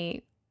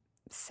Q&A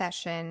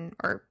session,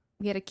 or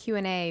we had a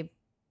Q&A.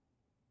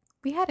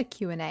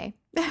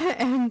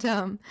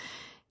 And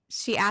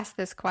she asked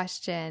this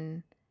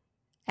question,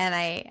 and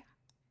I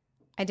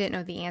didn't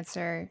know the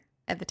answer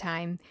at the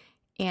time,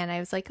 and I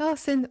was like,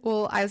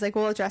 we'll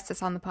address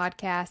this on the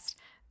podcast.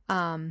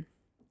 So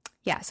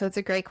it's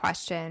a great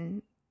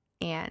question,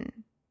 and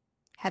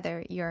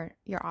Heather, you're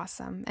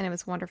awesome, and it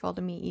was wonderful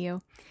to meet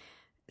you.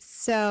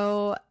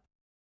 So,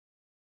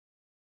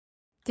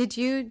 did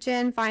you,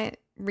 Jen,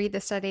 read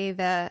the study,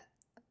 The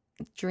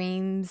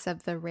Dreams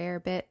of the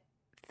Rarebit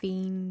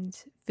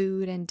Themed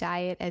Food and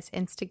Diet as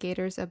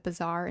Instigators of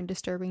Bizarre and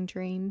Disturbing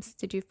Dreams?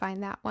 Did you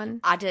find that one?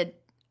 I did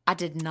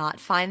not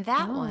find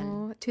that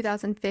one.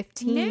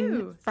 2015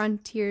 No.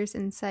 Frontiers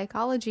in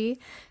Psychology.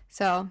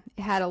 So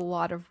it had a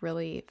lot of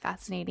really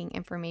fascinating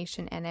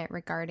information in it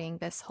regarding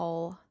this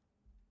whole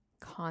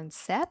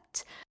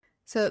concept.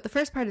 So the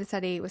first part of the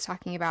study was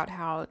talking about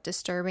how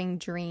disturbing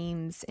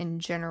dreams in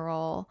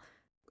general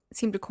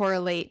seem to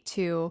correlate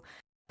to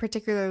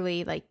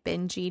particularly like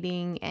binge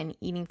eating and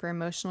eating for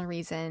emotional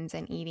reasons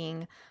and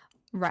eating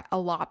a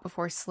lot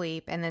before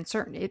sleep. And then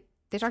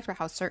they talked about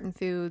how certain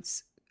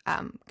foods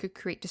could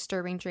create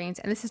disturbing dreams.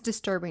 And this is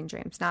disturbing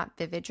dreams, not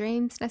vivid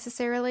dreams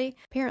necessarily.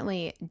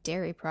 Apparently,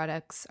 dairy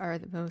products are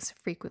the most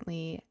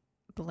frequently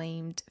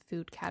blamed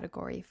food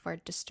category for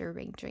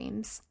disturbing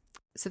dreams.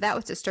 So that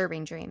was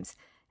disturbing dreams.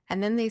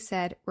 And then they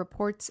said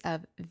reports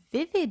of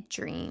vivid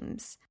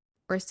dreams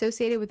were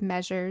associated with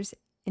measures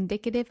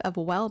indicative of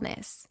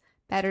wellness,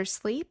 better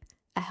sleep,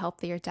 a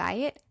healthier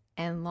diet,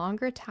 and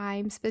longer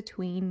times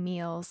between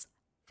meals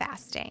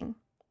fasting.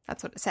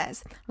 That's what it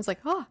says. I was like,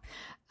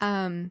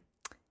 And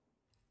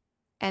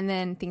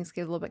then things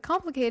get a little bit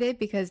complicated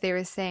because they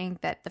were saying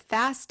that the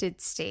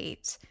fasted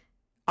state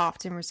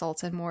often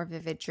results in more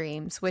vivid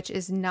dreams, which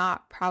is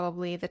not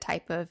probably the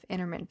type of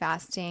intermittent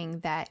fasting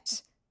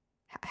that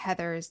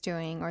Heather is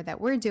doing or that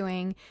we're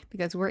doing,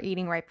 because we're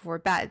eating right before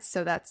bed.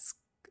 So that's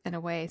in a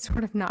way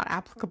sort of not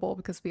applicable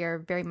because we are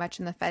very much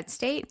in the fed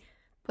state.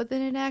 But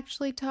then it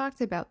actually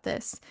talked about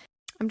this.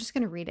 I'm just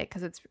going to read it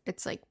because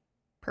it's like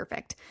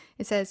perfect.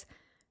 It says,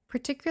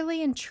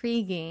 particularly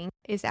intriguing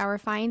is our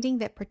finding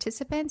that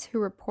participants who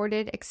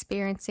reported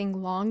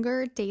experiencing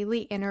longer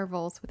daily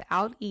intervals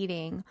without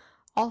eating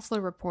also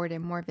reported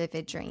more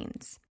vivid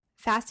dreams.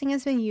 Fasting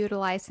has been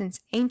utilized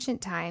since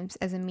ancient times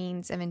as a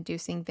means of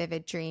inducing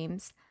vivid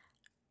dreams.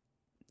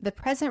 The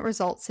present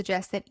results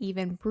suggest that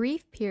even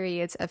brief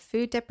periods of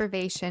food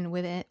deprivation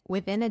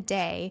within a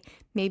day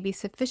may be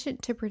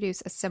sufficient to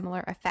produce a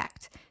similar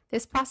effect.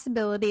 This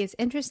possibility is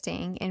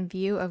interesting in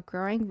view of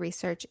growing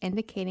research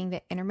indicating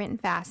that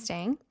intermittent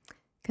fasting,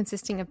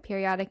 consisting of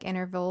periodic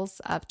intervals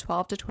of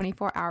 12 to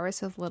 24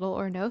 hours with little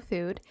or no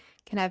food,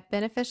 can have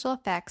beneficial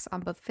effects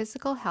on both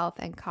physical health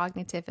and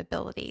cognitive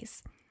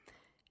abilities.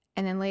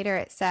 And then later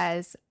it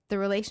says, the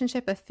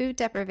relationship of food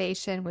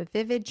deprivation with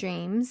vivid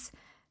dreams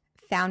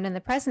found in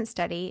the present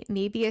study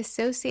may be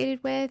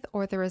associated with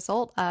or the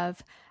result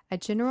of a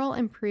general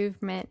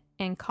improvement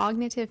in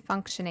cognitive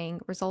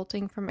functioning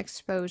resulting from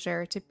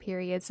exposure to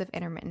periods of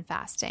intermittent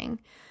fasting.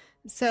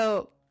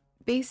 So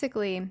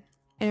basically,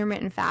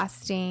 intermittent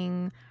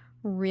fasting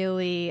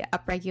really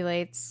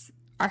upregulates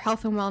our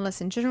health and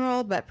wellness in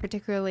general, but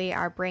particularly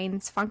our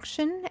brain's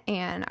function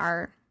and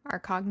our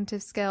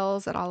cognitive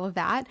skills and all of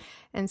that.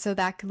 And so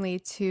that can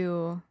lead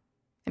to,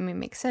 I mean, it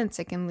makes sense.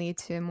 It can lead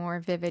to more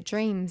vivid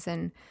dreams.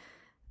 And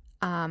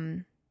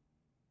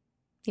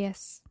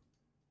yes,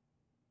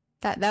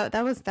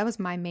 that was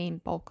my main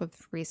bulk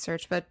of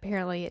research, but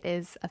apparently it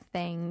is a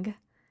thing.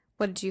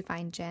 What did you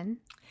find, Jen?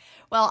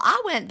 Well,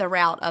 I went the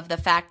route of the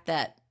fact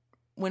that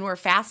when we're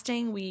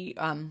fasting, we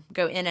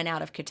go in and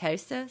out of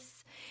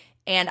ketosis.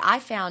 And I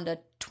found a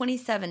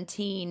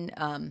 2017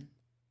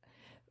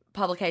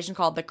 publication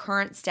called The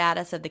Current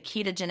Status of the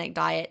Ketogenic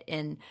Diet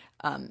in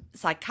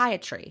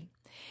Psychiatry.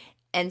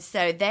 And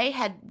so they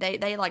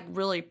like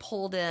really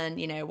pulled in,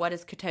 you know, what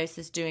is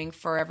ketosis doing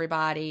for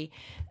everybody,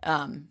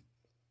 and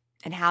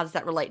how does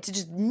that relate to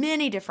just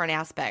many different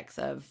aspects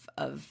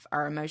of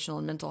our emotional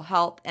and mental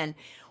health. And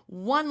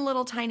one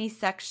little tiny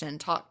section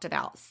talked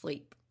about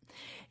sleep.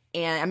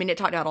 And I mean, it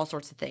talked about all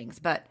sorts of things,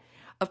 but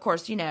of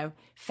course, you know,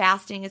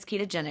 fasting is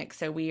ketogenic.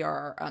 So we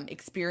are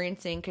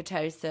experiencing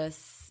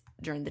ketosis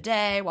during the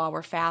day while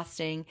we're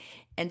fasting.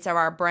 And so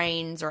our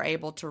brains are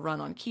able to run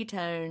on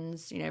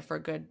ketones, you know, for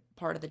a good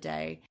part of the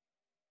day.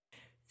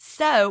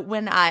 So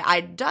when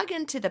I dug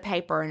into the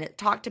paper and it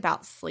talked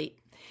about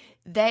sleep,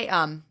 they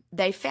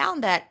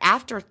found that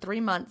after 3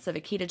 months of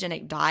a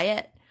ketogenic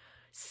diet,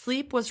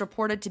 sleep was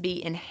reported to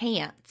be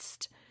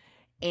enhanced.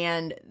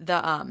 And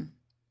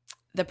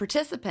the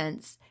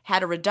participants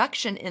had a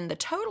reduction in the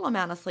total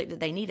amount of sleep that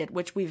they needed,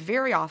 which we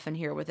very often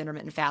hear with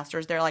intermittent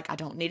fasters. They're like, I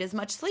don't need as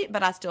much sleep,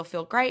 but I still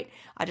feel great.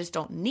 I just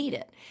don't need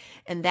it.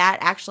 And that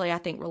actually, I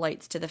think,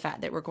 relates to the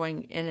fact that we're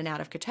going in and out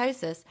of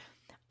ketosis.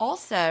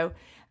 Also,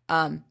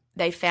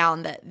 they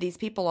found that these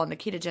people on the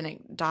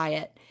ketogenic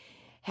diet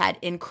had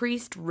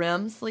increased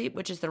REM sleep,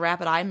 which is the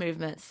rapid eye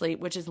movement sleep,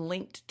 which is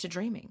linked to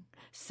dreaming.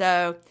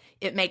 So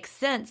it makes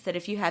sense that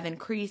if you have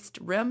increased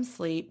REM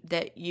sleep,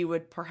 that you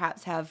would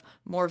perhaps have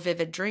more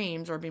vivid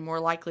dreams or be more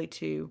likely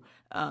to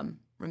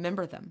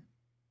remember them.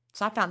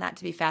 So I found that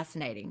to be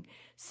fascinating.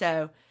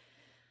 So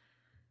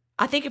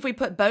I think if we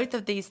put both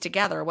of these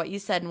together, what you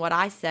said and what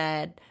I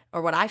said,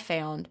 or what I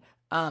found,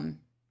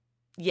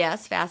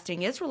 yes,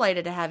 fasting is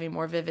related to having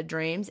more vivid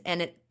dreams,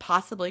 and it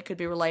possibly could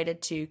be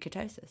related to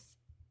ketosis.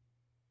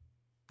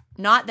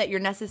 Not that you're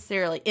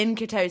necessarily in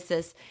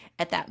ketosis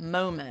at that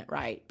moment,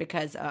 right?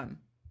 Because,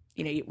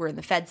 you know, we're in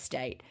the fed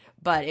state,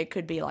 but it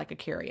could be like a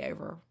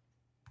carryover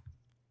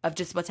of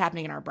just what's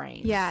happening in our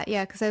brain. Yeah,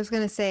 because I was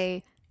going to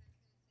say,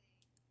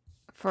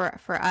 for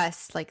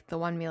us, like the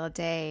one meal a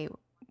day,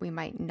 we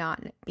might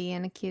not be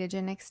in a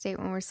ketogenic state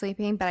when we're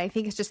sleeping, but I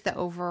think it's just the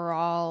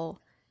overall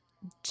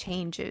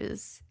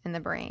changes in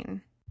the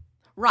brain.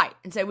 Right.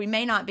 And so we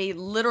may not be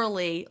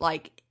literally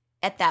like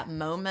at that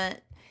moment,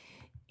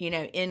 you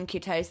know, in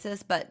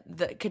ketosis, but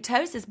the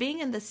ketosis, being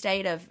in the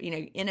state of, you know,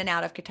 in and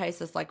out of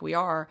ketosis like we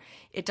are,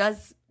 it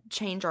does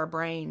change our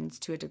brains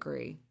to a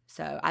degree.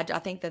 So I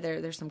think that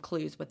there's some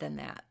clues within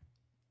that.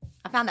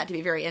 I found that to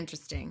be very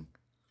interesting.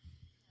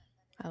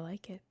 I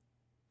like it.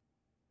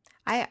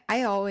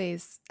 I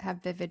always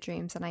have vivid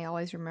dreams and I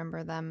always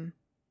remember them.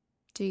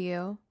 Do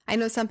you? I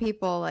know some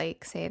people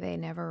like say they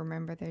never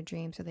remember their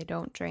dreams or they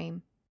don't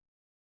dream.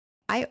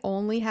 I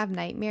only have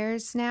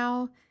nightmares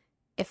now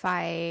if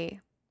I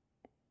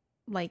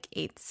like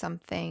ate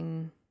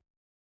something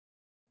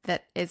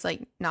that is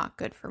like not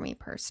good for me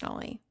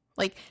personally.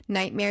 Like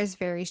nightmares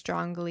very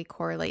strongly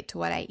correlate to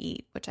what I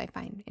eat, which I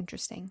find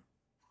interesting.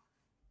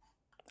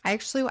 I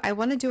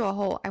want to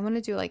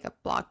do like a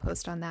blog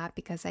post on that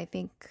because I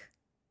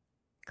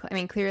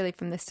mean, clearly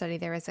from this study,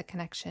 there is a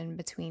connection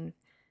between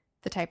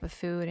the type of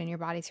food and your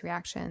body's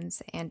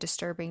reactions and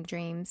disturbing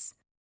dreams.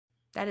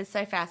 That is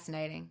so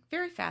fascinating.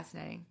 Very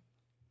fascinating.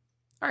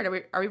 All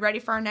right. Are we ready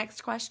for our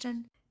next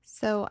question?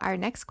 So our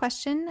next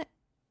question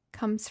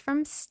comes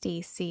from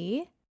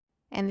Stacy,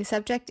 and the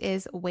subject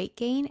is weight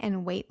gain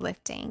and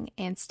weightlifting.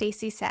 And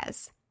Stacy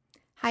says,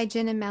 "Hi,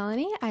 Jen and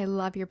Melanie. I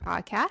love your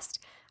podcast.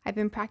 I've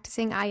been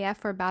practicing IF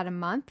for about a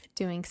month,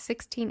 doing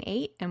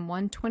 16-8 and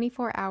one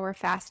 24-hour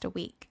fast a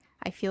week.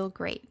 I feel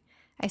great.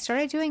 I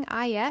started doing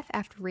IF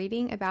after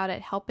reading about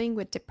it helping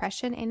with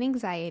depression and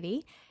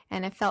anxiety,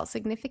 and have felt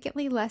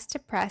significantly less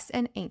depressed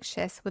and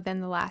anxious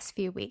within the last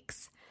few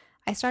weeks.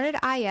 I started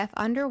IF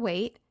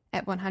underweight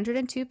at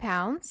 102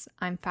 pounds.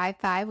 I'm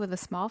 5'5" with a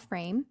small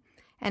frame,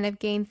 and have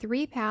gained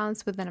 3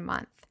 pounds within a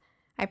month.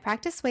 I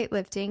practice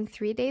weightlifting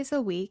 3 days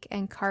a week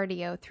and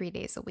cardio 3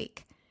 days a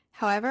week.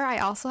 However, I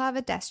also have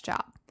a desk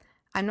job.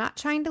 I'm not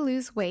trying to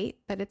lose weight,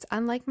 but it's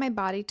unlike my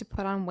body to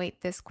put on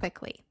weight this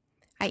quickly.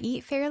 I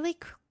eat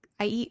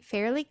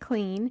fairly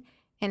clean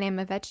and am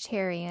a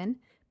vegetarian,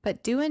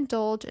 but do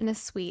indulge in a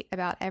sweet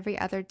about every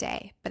other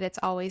day, but it's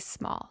always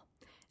small.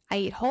 I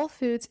eat whole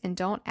foods and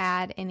don't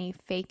add any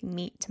fake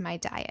meat to my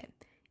diet.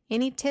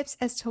 Any tips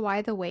as to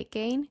why the weight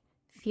gain?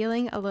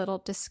 Feeling a little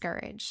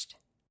discouraged."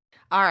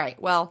 All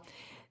right. Well,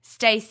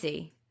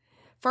 Stacy,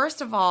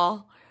 first of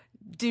all,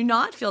 do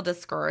not feel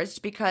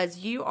discouraged because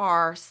you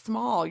are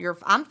small.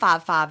 I'm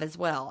 5'5" as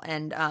well,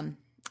 and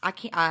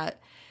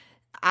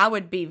I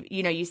would be,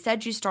 you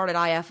said you started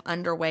IF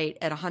underweight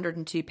at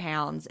 102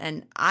 pounds,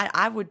 and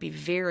I would be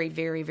very,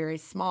 very, very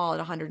small at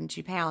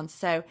 102 pounds.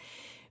 So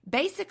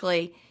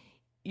basically,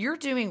 you're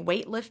doing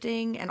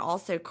weightlifting and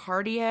also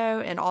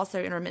cardio and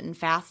also intermittent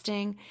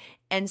fasting.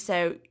 And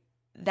so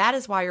that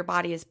is why your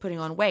body is putting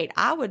on weight.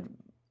 I would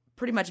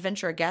pretty much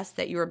venture a guess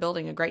that you are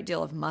building a great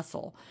deal of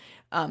muscle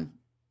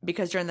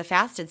because during the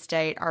fasted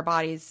state, our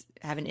bodies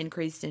have an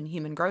increase in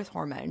human growth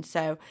hormone.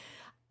 So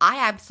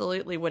I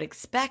absolutely would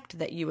expect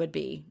that you would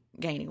be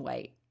gaining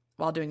weight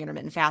while doing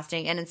intermittent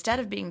fasting. And instead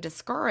of being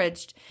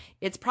discouraged,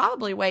 it's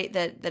probably weight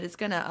that is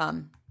going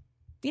to,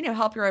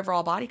 help your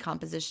overall body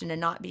composition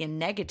and not be a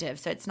negative.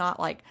 So it's not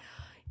like,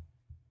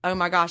 oh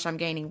my gosh, I'm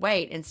gaining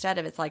weight. Instead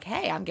of it's like,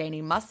 hey, I'm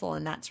gaining muscle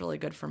and that's really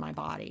good for my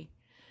body.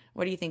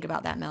 What do you think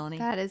about that, Melanie?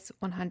 That is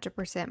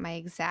 100% my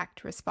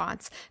exact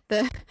response.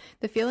 The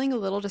feeling a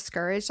little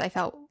discouraged, I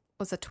felt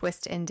was a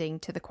twist ending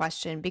to the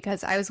question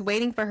because I was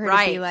waiting for her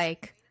to be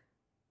like,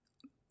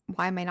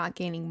 why am I not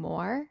gaining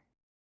more?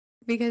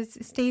 Because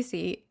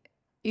Stacy,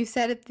 you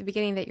said at the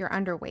beginning that you're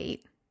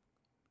underweight.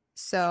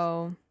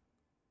 So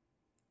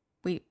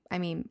I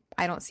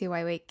don't see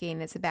why weight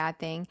gain is a bad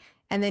thing.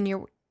 And then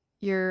you're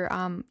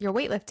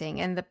weightlifting,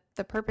 and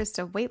the purpose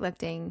of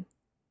weightlifting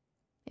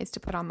is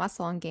to put on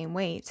muscle and gain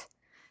weight.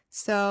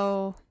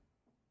 So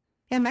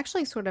yeah, I'm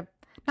actually sort of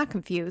not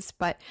confused,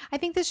 but I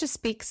think this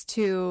just it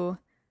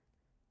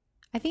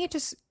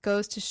just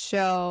goes to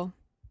show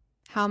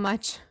how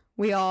much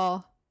we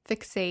all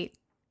fixate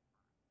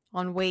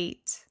on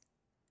weight.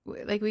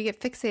 Like we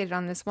get fixated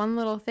on this one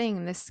little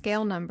thing, this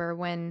scale number,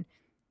 when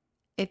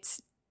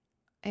it's,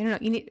 I don't know,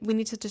 we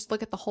need to just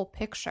look at the whole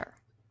picture.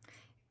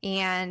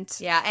 And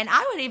yeah, and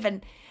I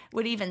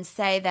would even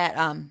say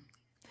that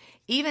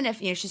even if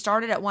she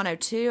started at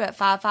 102 at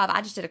 5'5",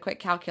 I just did a quick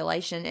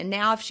calculation, and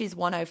now if she's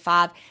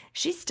 105,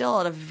 she's still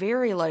at a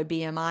very low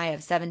BMI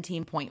of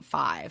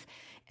 17.5,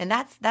 and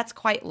that's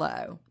quite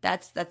low.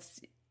 That's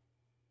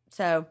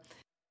so.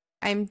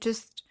 I'm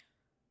just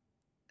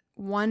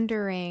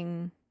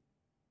wondering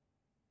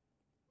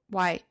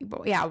why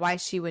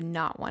she would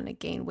not want to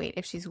gain weight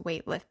if she's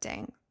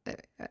weightlifting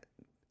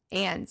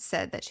and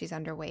said that she's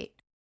underweight.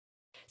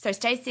 So,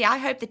 Stacy, I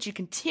hope that you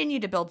continue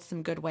to build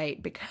some good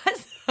weight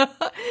because,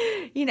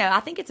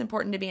 I think it's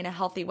important to be in a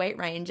healthy weight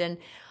range. And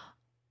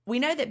we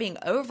know that being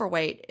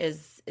overweight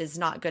is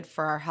not good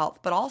for our health,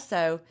 but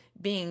also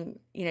being,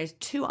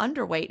 too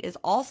underweight is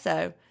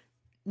also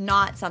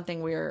not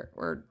something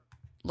we're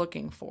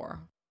looking for.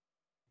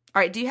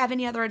 All right. Do you have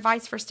any other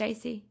advice for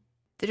Stacy?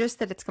 Just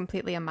that it's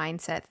completely a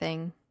mindset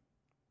thing,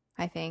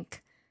 I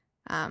think.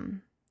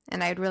 And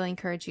I'd really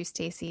encourage you,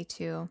 Stacy,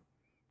 to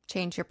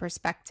change your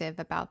perspective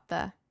about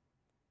the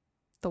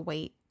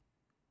weight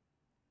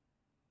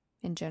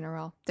in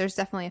general. There's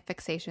definitely a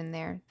fixation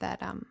there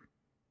that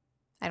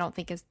I don't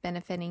think is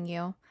benefiting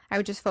you. I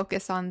would just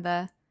focus on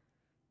the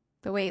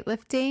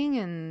weightlifting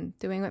and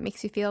doing what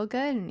makes you feel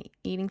good and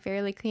eating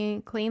fairly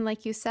clean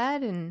like you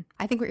said. And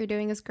I think what you're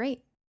doing is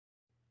great.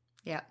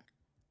 Yeah.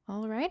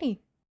 Alrighty.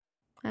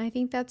 I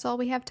think that's all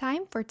we have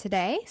time for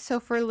today.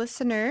 So for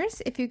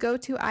listeners, if you go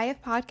to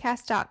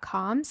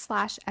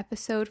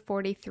ifpodcast.com/episode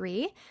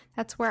 43,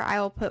 that's where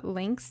I will put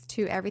links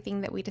to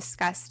everything that we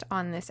discussed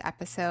on this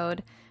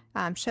episode,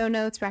 show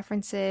notes,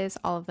 references,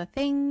 all of the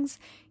things.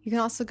 You can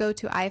also go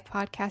to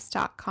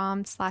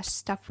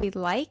ifpodcast.com/stuff we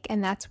like,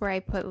 and that's where I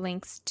put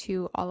links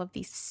to all of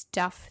the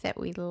stuff that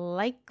we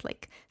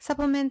like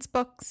supplements,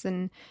 books,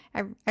 and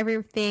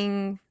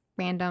everything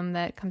random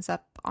that comes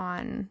up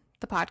on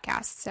the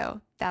podcast. So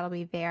that'll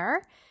be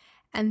there.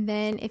 And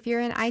then if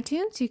you're in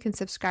iTunes, you can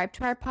subscribe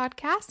to our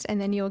podcast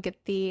and then you'll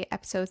get the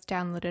episodes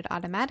downloaded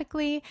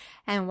automatically.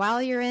 And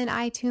while you're in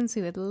iTunes,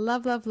 we would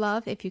love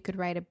if you could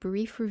write a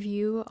brief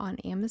review on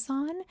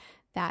Amazon.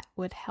 That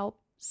would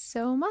help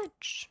so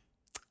much.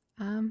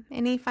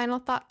 Any final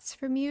thoughts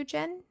from you,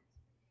 Jen?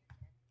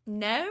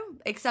 No,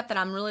 except that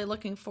I'm really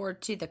looking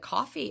forward to the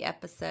coffee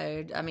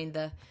episode. I mean,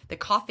 the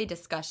coffee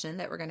discussion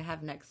that we're going to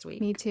have next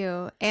week. Me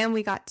too. And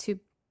we got to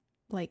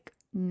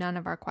none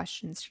of our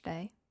questions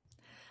today.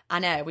 I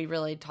know, we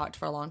really talked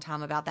for a long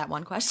time about that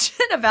one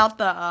question about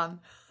the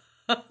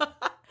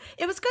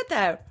it was good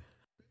though.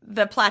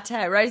 The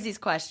Plateau, Rosie's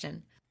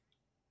question.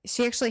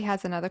 She actually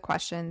has another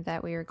question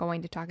that we are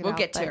going to talk about. We'll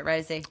get to it,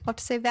 Rosie. We'll have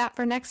to save that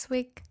for next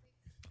week.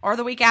 Or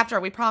the week after.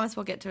 We promise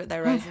we'll get to it though,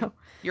 Rosie.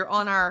 You're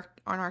on our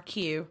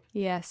queue.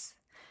 Yes.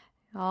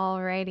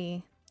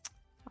 Alrighty.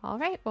 All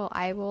right. Well,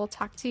 I will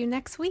talk to you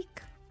next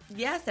week.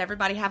 Yes,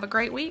 everybody have a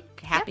great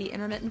week. Happy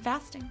intermittent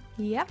fasting.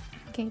 Yep.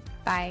 Okay,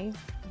 bye.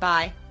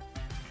 Bye.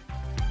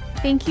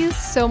 Thank you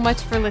so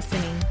much for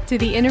listening to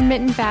the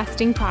Intermittent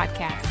Fasting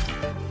Podcast.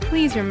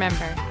 Please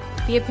remember,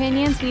 the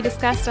opinions we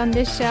discussed on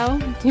this show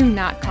do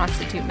not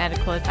constitute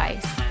medical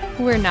advice.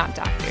 We're not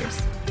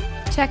doctors.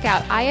 Check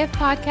out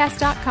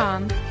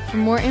ifpodcast.com for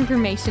more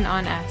information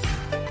on us.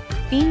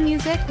 theme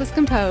music was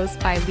composed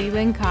by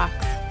Leland Cox.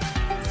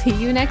 See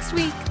you next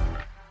week.